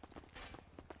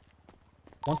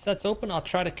 Once that's open, I'll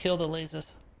try to kill the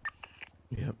lasers.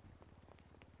 Yep.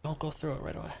 Don't go through it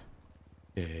right away.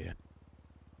 Yeah.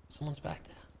 Someone's back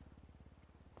there.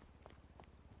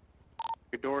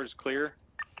 Your door is clear.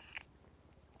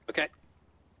 Okay.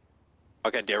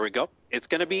 Okay, there we go. It's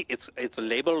gonna be it's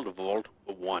labeled Vault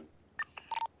 1.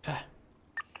 Okay.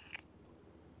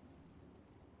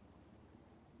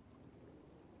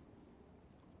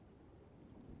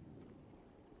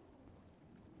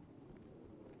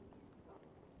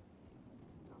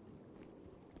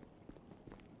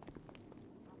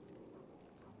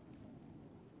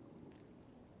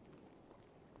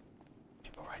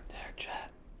 People right there,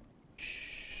 chat.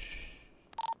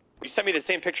 You sent me the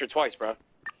same picture twice, bro.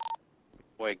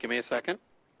 Wait, give me a second.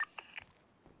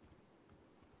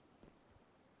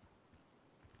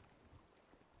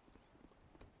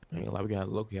 I ain't gonna lie, we gotta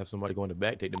look. We have somebody go in the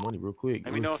back, take the money real quick.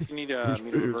 Let me know if you need me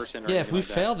to reverse in or Yeah, if anything we like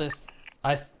that. fail this,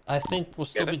 I think we'll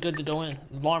still be good to go in.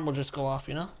 Alarm will just go off,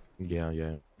 you know? Yeah. Hold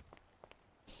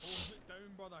it down,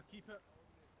 brother. Keep it.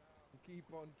 Keep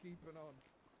on keeping on.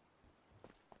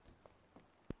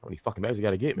 How many fucking bags we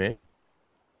gotta get, man?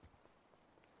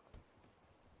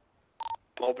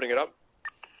 I'm opening it up.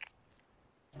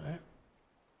 Alright.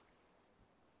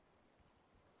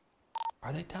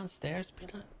 Are they downstairs,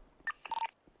 Peanut?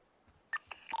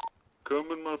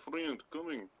 Coming, my friend,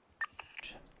 coming.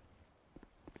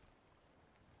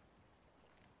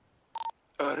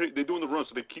 Hey, they're doing the run,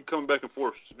 so they keep coming back and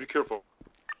forth. So be careful.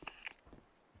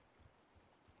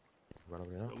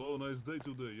 know? Hello, nice day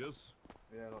today, yes?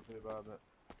 Yeah, not too bad, mate.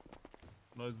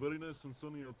 Nice, very nice and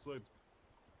sunny outside.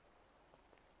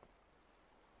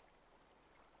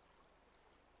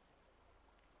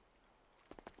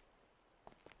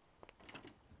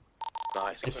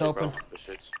 Nice. It's Good, open. bro. Good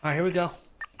shit. All right, here we go.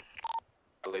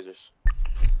 Lasers.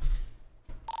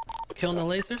 Killing the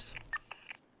lasers.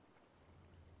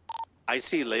 I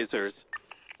see lasers.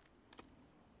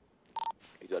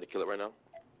 You gotta kill it right now.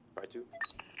 Try to.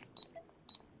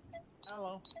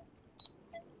 Hello.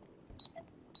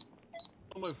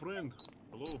 Oh, my friend.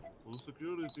 Hello. Full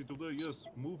security today, yes.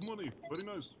 Move money. Very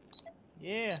nice.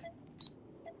 Yeah.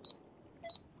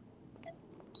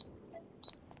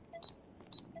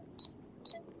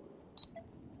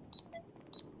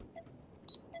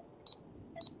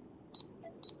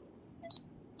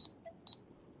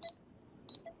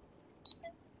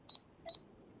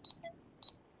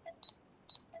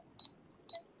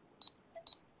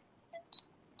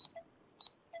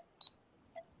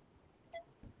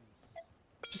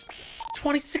 Just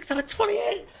 26 out of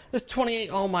 28. There's 28.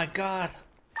 Oh my god.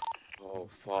 Oh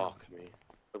fuck me.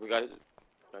 Look, we got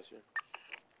guys here.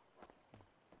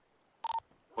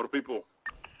 What are people?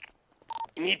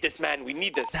 We need this, man. We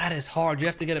need this. That is hard. You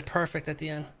have to get it perfect at the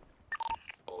end.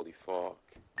 Holy fuck.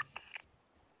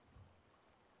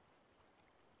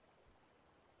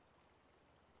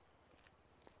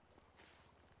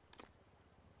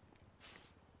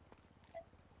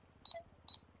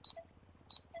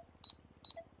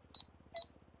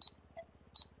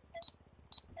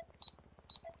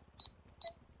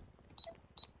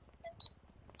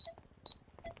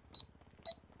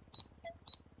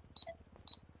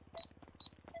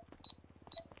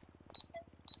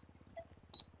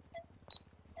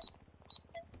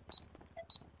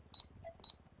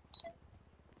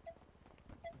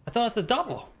 I thought it's a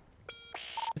double.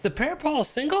 Is the pair Paul a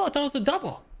single? I thought it was a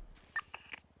double.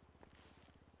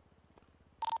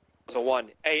 It was a 1.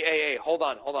 Hey, hold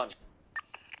on. That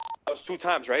was 2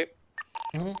 times, right?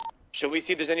 Mm-hmm. Should we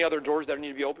see if there's any other doors that need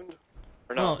to be opened?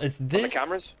 Or no? No, it's On this. the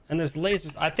cameras? And there's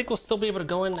lasers. I think we'll still be able to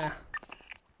go in there.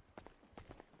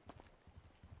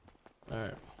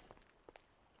 Alright.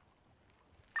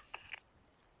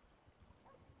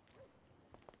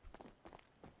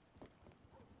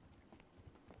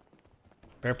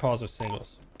 Bear paws are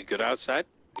singles. You good outside?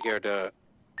 You hear the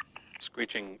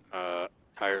screeching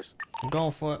tires. I'm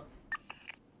going for it.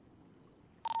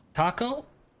 Taco?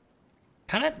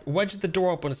 Kind of wedge the door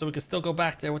open so we can still go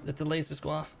back there if the lasers go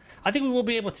off. I think we will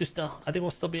be able to still. I think we'll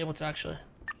still be able to actually.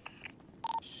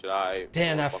 Should I?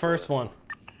 Damn, that first one.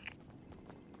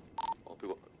 Oh,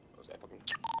 people. Was that fucking...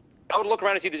 I would look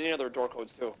around and see if there's any other door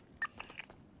codes too.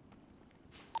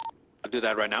 I'll do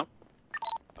that right now.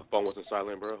 My phone wasn't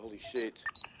silent, bro. Holy shit.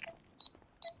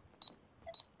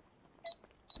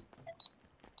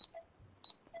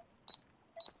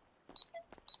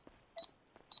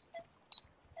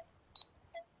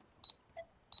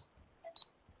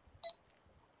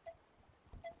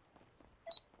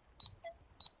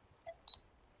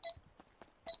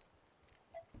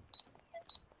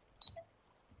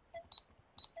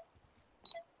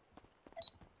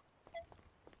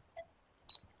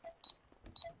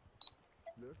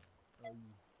 Look.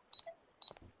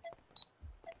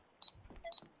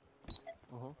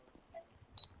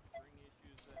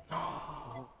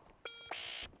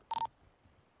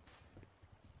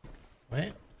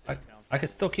 Wait, I can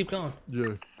still keep going. Yeah.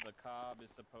 The cob is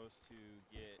supposed to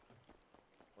get,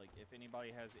 like, if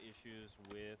anybody has issues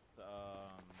with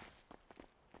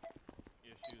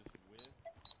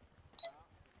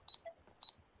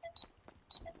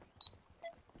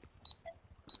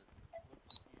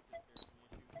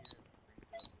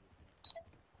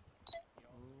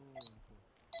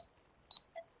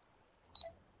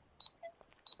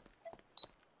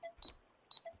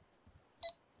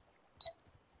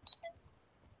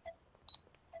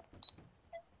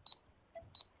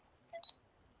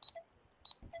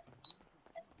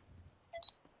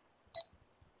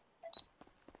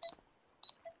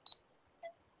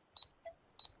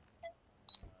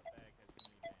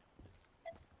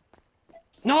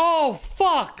No,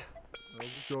 fuck. How's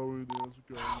it going? How's it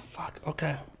going? Oh, fuck.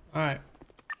 Okay. All right.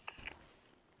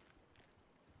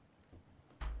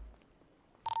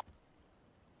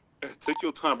 Take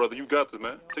your time, brother. You got this,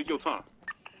 man. Take your time.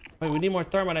 Wait, we need more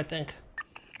thermite, I think.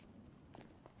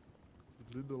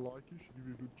 Did Linda like you? She give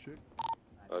you a good check.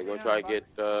 I'm gonna try to get.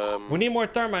 We need more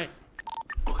thermite.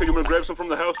 Okay, you wanna grab some from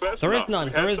the house fast? There is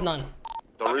none. There is none.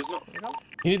 There is none.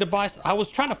 You need to buy. I was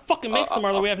trying to fucking make some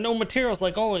earlier. We have no materials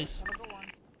like always.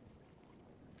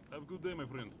 Have a good day, my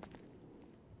friend.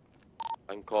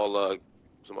 I can call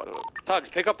somebody. Tugs,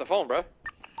 pick up the phone, bro.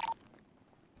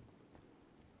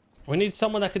 We need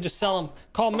someone that could just sell them.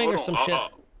 Call Ming or some shit.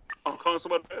 I'm calling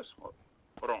somebody else.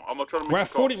 Hold on, I'm gonna try to make We're at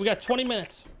some calls. 40. We got 20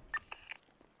 minutes.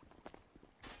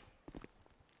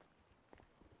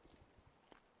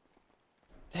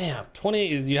 Damn,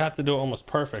 20 is, you have to do it almost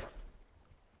perfect.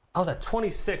 I was at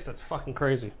 26. That's fucking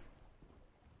crazy.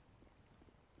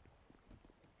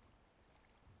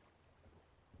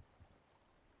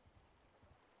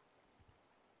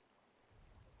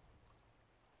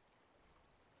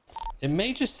 It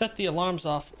may just set the alarms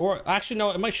off, or actually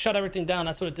no, it might shut everything down.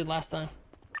 That's what it did last time.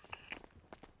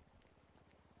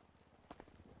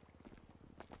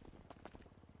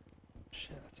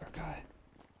 Shit, that's our guy.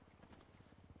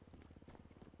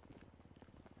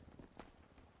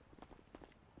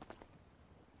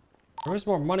 There is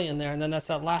more money in there, and then that's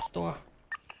that last door.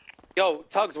 Yo,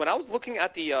 Tugs, when I was looking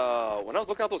at the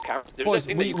those cameras, there's Boys, a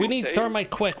thing that you we can need save. thermite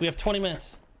quick. We have 20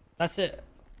 minutes. That's it.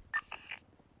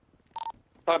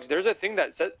 Tugs, there's a thing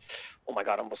that says, oh my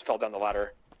god, I almost fell down the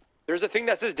ladder. There's a thing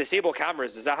that says disable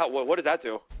cameras. Is that how? What does that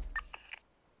do?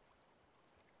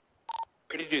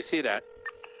 Where did you see that?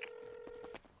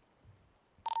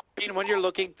 I mean, when you're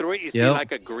looking through it, you see Yep.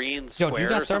 like a green Yo, square do you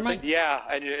got or something. thermite? Yeah,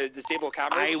 and disable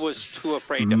cameras. I was too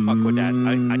afraid to fuck with that.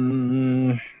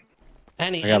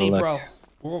 Any, I gotta look.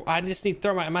 bro. I just need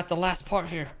thermite. I'm at the last part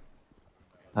here.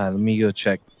 Let me go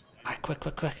check. All right, quick.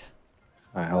 All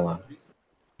right, hold on.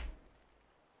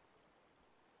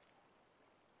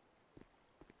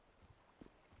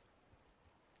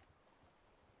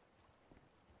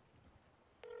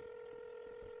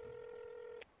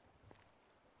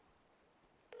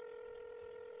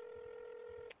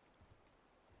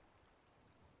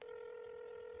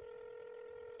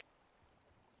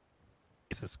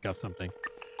 To scuff something.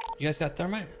 You guys got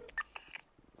thermite?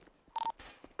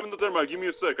 I'm in the thermite. Give me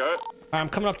a sec, alright? All right, I'm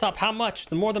coming up top. How much?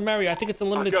 The more the merrier. I think it's I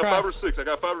unlimited got tries. 5 or 6. I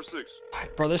got 5 or 6. All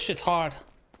right, bro, this shit's hard.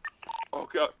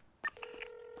 Okay.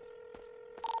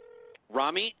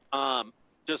 Rami,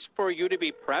 just for you to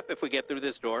be prep if we get through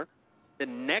this door, the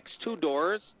next 2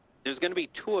 doors, there's going to be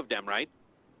 2 of them, right?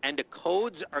 And the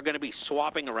codes are going to be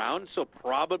swapping around, so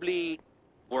probably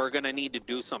we're going to need to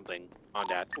do something on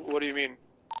that. What do you mean?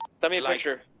 Send me a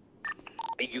picture.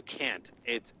 You can't.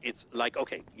 It's like,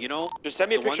 okay, you know. Just send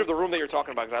me a the picture one- of the room that you're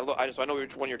talking about, because I know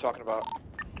which one you're talking about.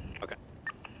 Okay.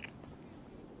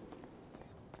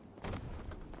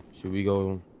 Should we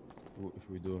go? If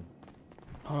we do.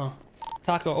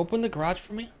 Taco, open the garage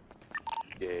for me.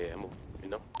 Yeah, I'm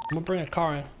gonna bring a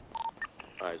car in.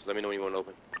 Alright, so let me know when you want to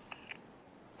open.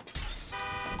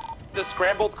 The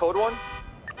scrambled code one?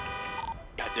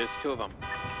 Yeah, there's 2 of them.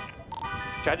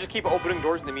 Should I just keep opening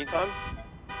doors in the meantime?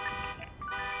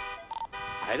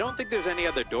 I don't think there's any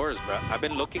other doors, bro. I've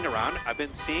been looking around. I've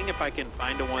been seeing if I can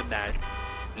find the one that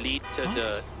lead to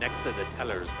the next to the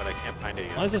tellers, but I can't find it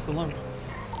yet. Why is this alone?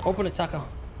 Open it, Taco.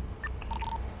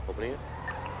 Opening it?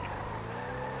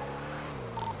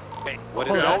 Okay, what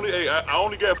is Okay, that? I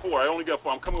only got 4.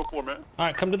 I'm coming with 4, man. All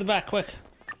right, come to the back, quick.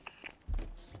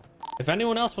 If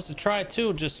anyone else wants to try it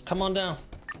too, just come on down.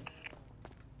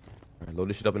 Alright, load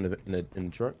this shit up in the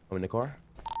truck. I'm in the car.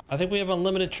 I think we have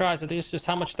unlimited tries. I think it's just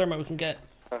how much thermite we can get.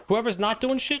 Whoever's not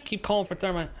doing shit, keep calling for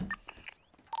thermite.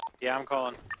 Yeah, I'm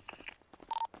calling.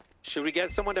 Should we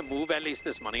get someone to move at least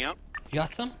this money out? You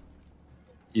got some?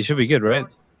 You should be good, right?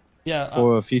 Yeah.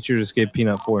 For a future escape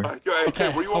peanut 4.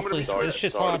 Okay, hopefully. This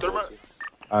shit's hard. All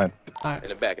right. In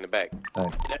the back. All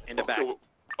right. In the back.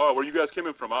 Oh, where you guys came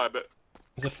in from? I bet.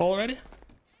 Is it full already?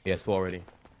 Yeah, it's full already.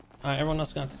 All right, everyone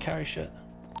else gonna have to carry shit.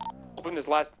 Open this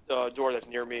last door that's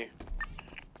near me.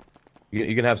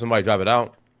 You can have somebody drive it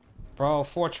out. Bro,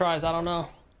 4 tries. I don't know.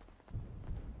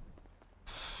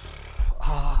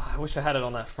 I wish I had it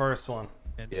on that first one.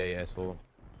 Yeah, it's full.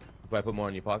 If I put more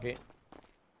in your pocket.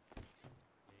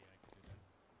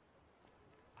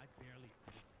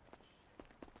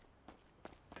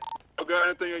 You got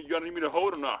anything you got need me to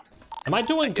hold or not? Am I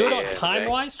doing good on Yeah,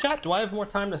 time-wise, chat? Do I have more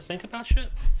time to think about shit?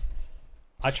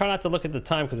 I try not to look at the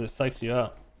time because it psychs you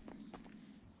out.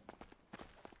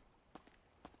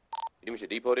 You think we should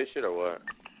depot this shit or what?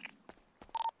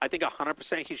 I think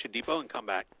 100% he should depot and come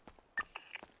back.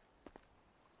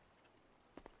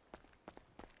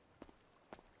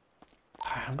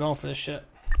 Alright, I'm going for this shit.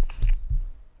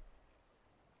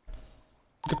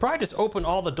 You could probably just open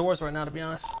all the doors right now, to be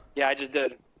honest. Yeah, I just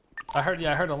did. I heard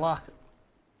a lock.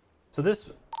 So this,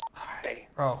 Hey.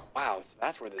 bro. Wow, so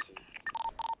that's where this is.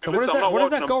 So where does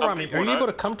that go, Rami? Are you able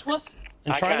to come to us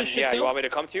and I try can, this shit yeah, too? you want me to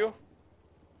come to you?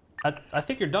 I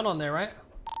think you're done on there, right?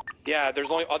 Yeah, there's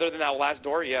only, other than that last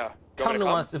door, yeah. You want Come me to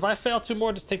us. If I fail 2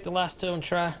 more, just take the last 2 and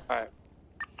try. Alright.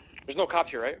 There's no cops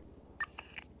here, right?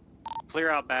 Clear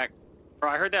out back.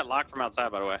 Bro, I heard that lock from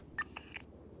outside, by the way.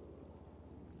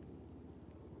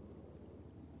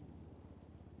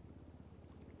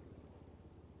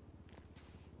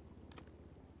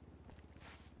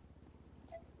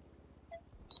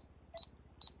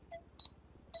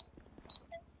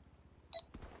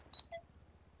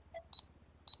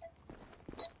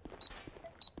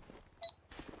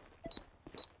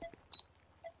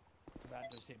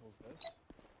 disables this.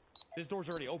 This door's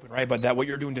already open, right? But that what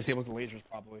you're doing disables the lasers,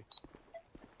 probably.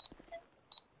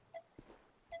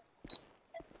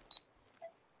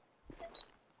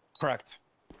 Correct.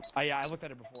 Yeah, I looked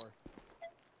at it before.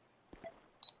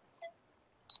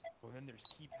 Well, then there's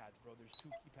keypads, bro. There's 2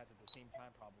 keypads at the same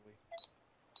time, probably.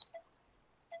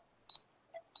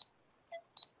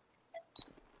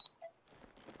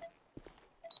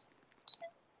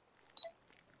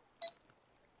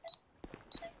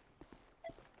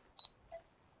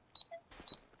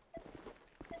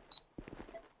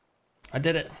 I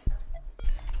did it.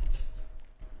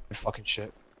 Fucking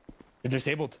shit. You're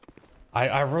disabled.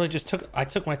 I really just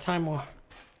took my time off.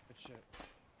 Good shit.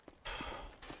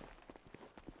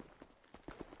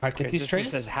 Alright, get these this trays.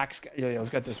 one says hacks. Yeah, let's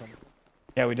get this one.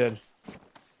 Yeah, we did.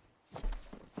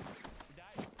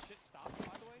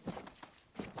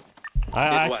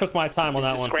 I what? took my time on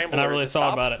that one, and I really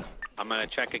thought about it. I'm gonna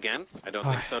check again. I don't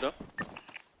think so, though.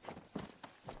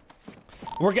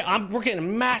 We're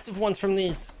getting massive ones from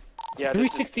these. Yeah,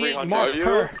 368 marks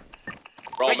per.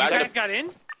 Bro, wait, you guys got in?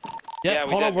 Yeah,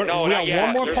 we hold on. did. No, we got not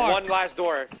one more There's part. one last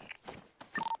door.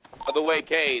 By the way,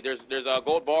 Kay, there's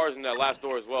gold bars in that last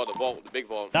door as well. The vault, the big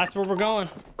vault. That's where we're going.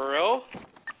 For real?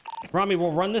 Rami,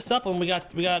 we'll run this up, and we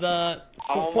got 14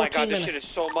 Oh my god, this minutes. shit is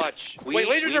so much. Wait,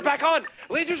 lasers are back on!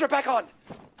 Lasers are back on!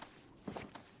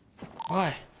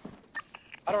 Why?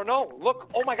 I don't know. Look,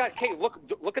 oh my god, Kate,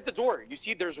 look at the door. You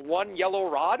see there's one yellow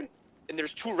rod, and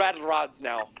there's 2 red rods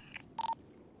now.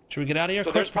 Should we get out of here?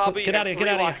 So Quick, there's probably get out of here, get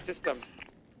out of lock here. system.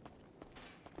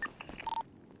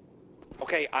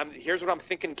 Okay, here's what I'm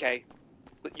thinking, Kay.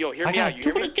 Yo, hear me out. You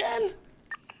hear me? Again?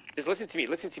 Just listen to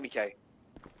me, Kay.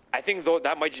 I think though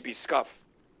that might just be scuff.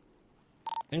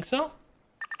 Think so?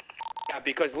 Yeah,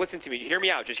 because listen to me. Hear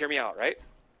me out. Just hear me out, right?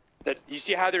 That you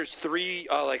see how there's 3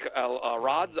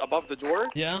 rods above the door?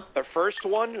 Yeah. The first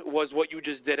one was what you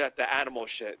just did at the animal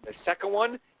shit. The second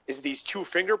one is these 2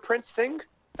 fingerprints thing,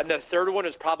 and the third one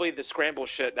is probably the scramble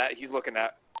shit that he's looking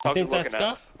at. You think that's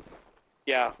stuff?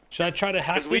 Yeah. Should I try to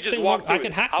hack We this just thing? walked I through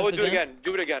can it. hack I this would do it again. again.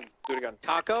 Do it again. Do it again.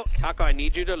 Taco, I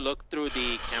need you to look through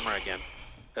the camera again,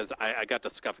 because I got the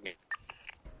scuffing it.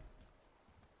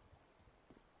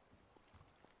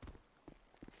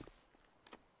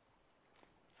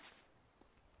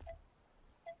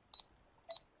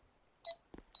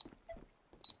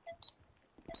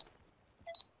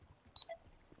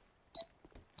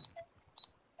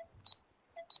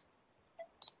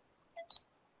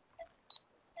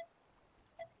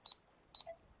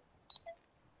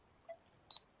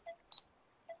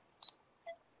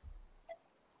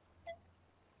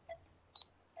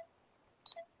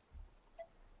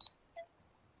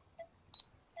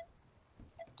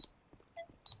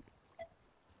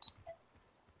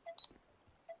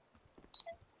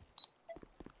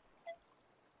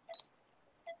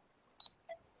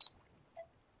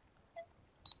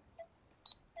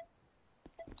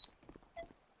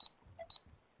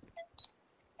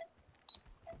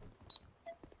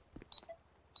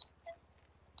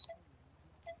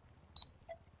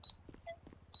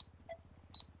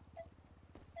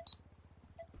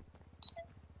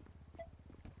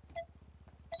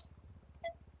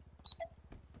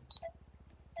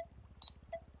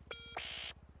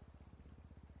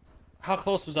 How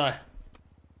close was I?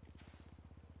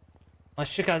 My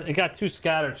shit got too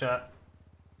scattered, chat.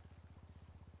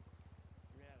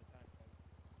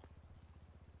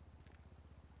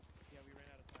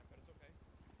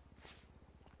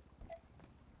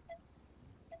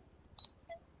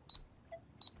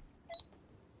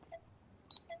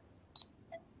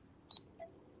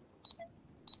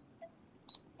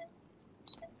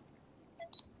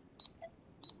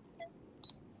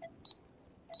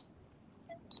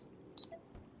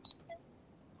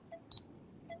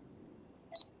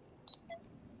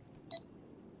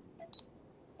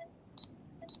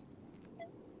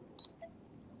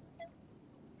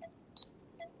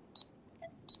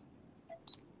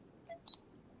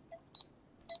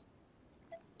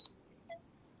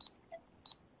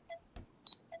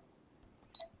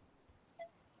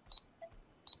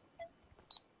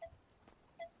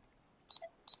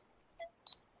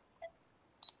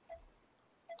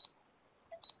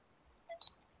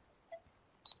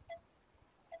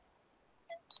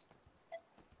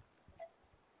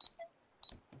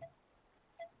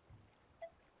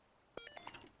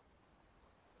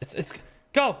 It's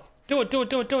go. Do it.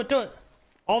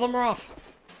 All of them are off.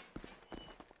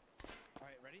 All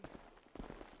right, ready?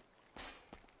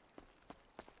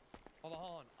 Hold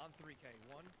on. On 3K.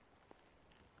 1,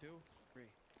 2, 3.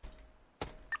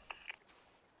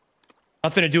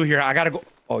 Nothing to do here. I gotta go.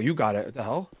 Oh, you got it. What the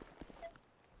hell?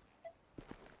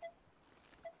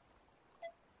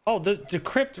 Oh, there's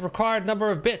decrypt required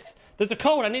number of bits. There's a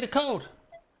code. I need a code.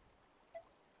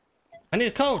 I need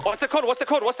a code. What's the code? What's the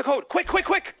code? What's the code? Quick, quick,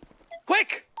 quick!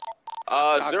 Quick!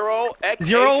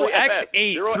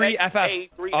 0x83ff.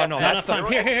 Oh no, that's time.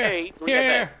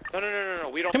 Here. No.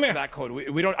 We don't Come here. that code.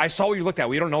 We don't. I saw what you looked at.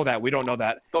 We don't know that. We don't know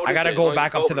that. I gotta go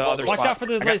back up to the other spot. Watch out for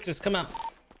the lasers. Come out.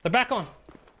 They're back on.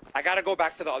 I gotta go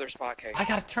back to the other spot, Kay. I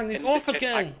gotta turn these off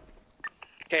again.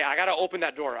 Okay, I gotta open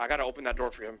that door. I gotta open that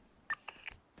door for him.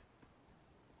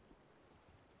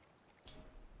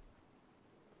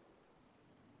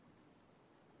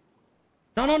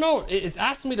 No. It's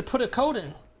asking me to put a code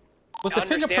in. With the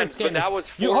fingerprint scanners. Hold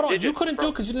on. You couldn't do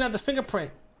it because you didn't have the fingerprint.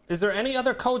 Is there any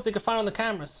other codes they could find on the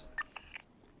cameras?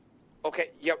 Okay,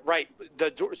 yeah, right.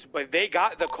 The doors, but they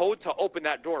got the code to open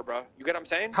that door, bro. You get what I'm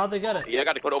saying? How'd they get it? Yeah, I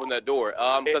got the code to open that door.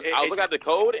 Because I was looking at the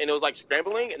code and it was like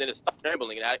scrambling, and then it stopped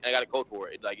scrambling, and I got a code for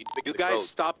it. Like you guys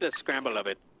stopped the scramble of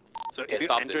it. So if you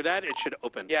enter that, it should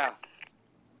open. Yeah.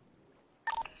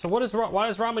 So why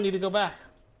does Rama need to go back?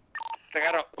 I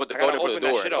gotta put the code in for the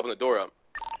door. Open the door up.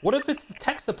 What if it's the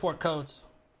tech support codes?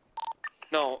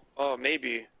 No. Oh,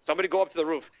 maybe. Somebody go up to the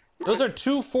roof. Those are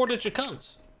 2 4-digit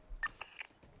codes.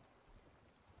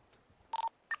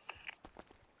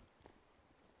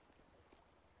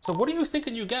 So what are you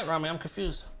thinking you get, Rami? I'm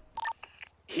confused.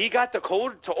 He got the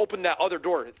code to open that other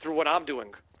door through what I'm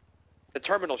doing. The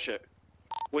terminal shit.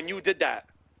 When you did that.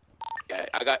 Yeah,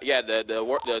 I got the Can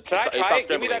I try it?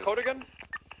 Give me that code again.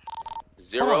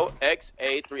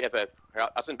 0xa3ff.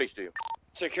 I'll send a picture to you.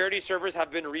 Security servers have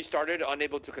been restarted,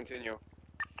 unable to continue.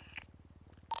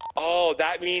 Oh,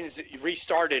 that means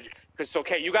restarted. Because,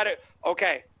 okay, you got it.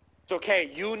 Okay. So, okay,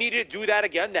 you need to do that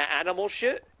again, that animal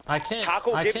shit. I can't.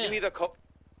 Taco gives me the code.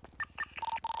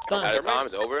 It's done. At a time,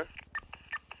 it's over.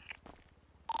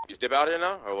 You step out here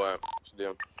now, or what? What's the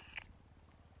deal?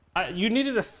 You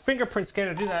needed a fingerprint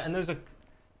scanner to do that, and there's a...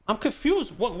 I'm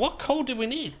confused. What code did we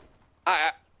need?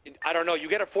 I don't know. You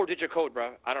get a 4-digit code,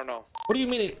 bro. I don't know. What do you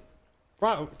mean?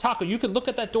 Taco, you can look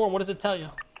at that door, and what does it tell you?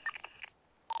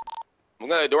 I'm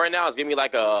looking at the door right now. It's giving me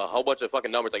like a whole bunch of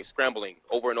fucking numbers, like scrambling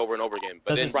over and over and over again.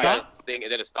 But Does then it stop? and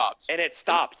then it stops. And it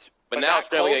stopped. But now it's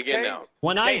scrambling again now.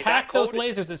 When I hacked those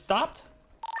lasers, it stopped?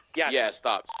 Yes. Yeah, it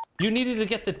stopped. You needed to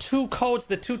get the 2 codes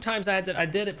the 2 times I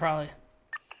did it probably.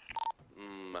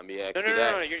 I mean, yeah,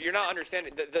 no. You're not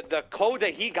understanding. The code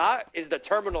that he got is the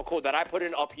terminal code that I put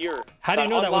in up here. How do you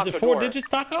know that? Was it 4 digits,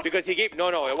 Taco? Because he gave... No,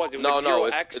 it wasn't. It was No,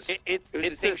 like 0x. It's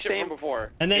the same shit from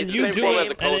before. And then you do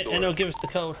it, and it'll give us the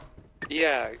code.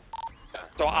 Yeah.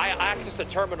 So I access the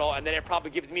terminal, and then it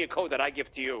probably gives me a code that I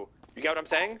give to you. You get what I'm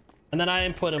saying? And then I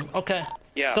input him. Okay.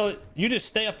 Yeah. So you just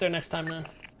stay up there next time then.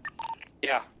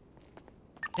 Yeah.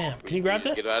 Damn. Can you grab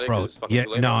this? Bro, yeah,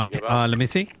 no. Let me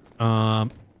see.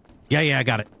 Yeah, I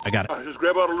got it. Just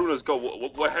grab out the loot. Let's go.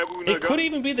 What have we not got? It could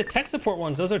even be the tech support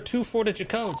ones. Those are 2 4-digit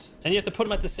codes, and you have to put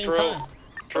them at the same time.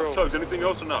 True. So, is anything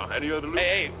else or not? Any other loot?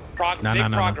 Hey,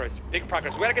 progress. Big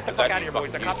progress. We gotta get the fuck out of here,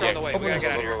 boys. The cops are on the way. We gotta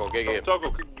get out of here.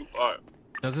 Taco, all right.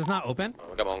 Does this not open?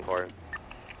 I got my own car.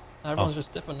 Everyone's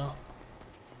just dipping now.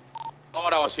 Oh,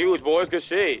 that was huge, boys. Good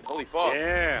shit. Holy fuck.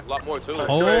 Yeah. A lot more too.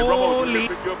 Holy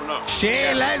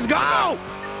shit! Let's go!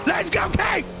 Let's go,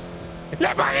 Kate!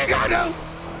 Let's fucking go, dude!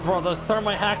 Bro, those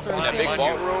thermite hacks are That insane. big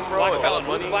ballroom, bro. With hella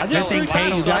money. Listen,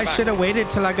 Kate, you guys should have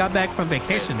waited till I got back from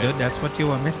vacation, dude. That's what you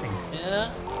were missing.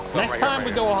 Yeah. Next time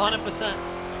we go 100%.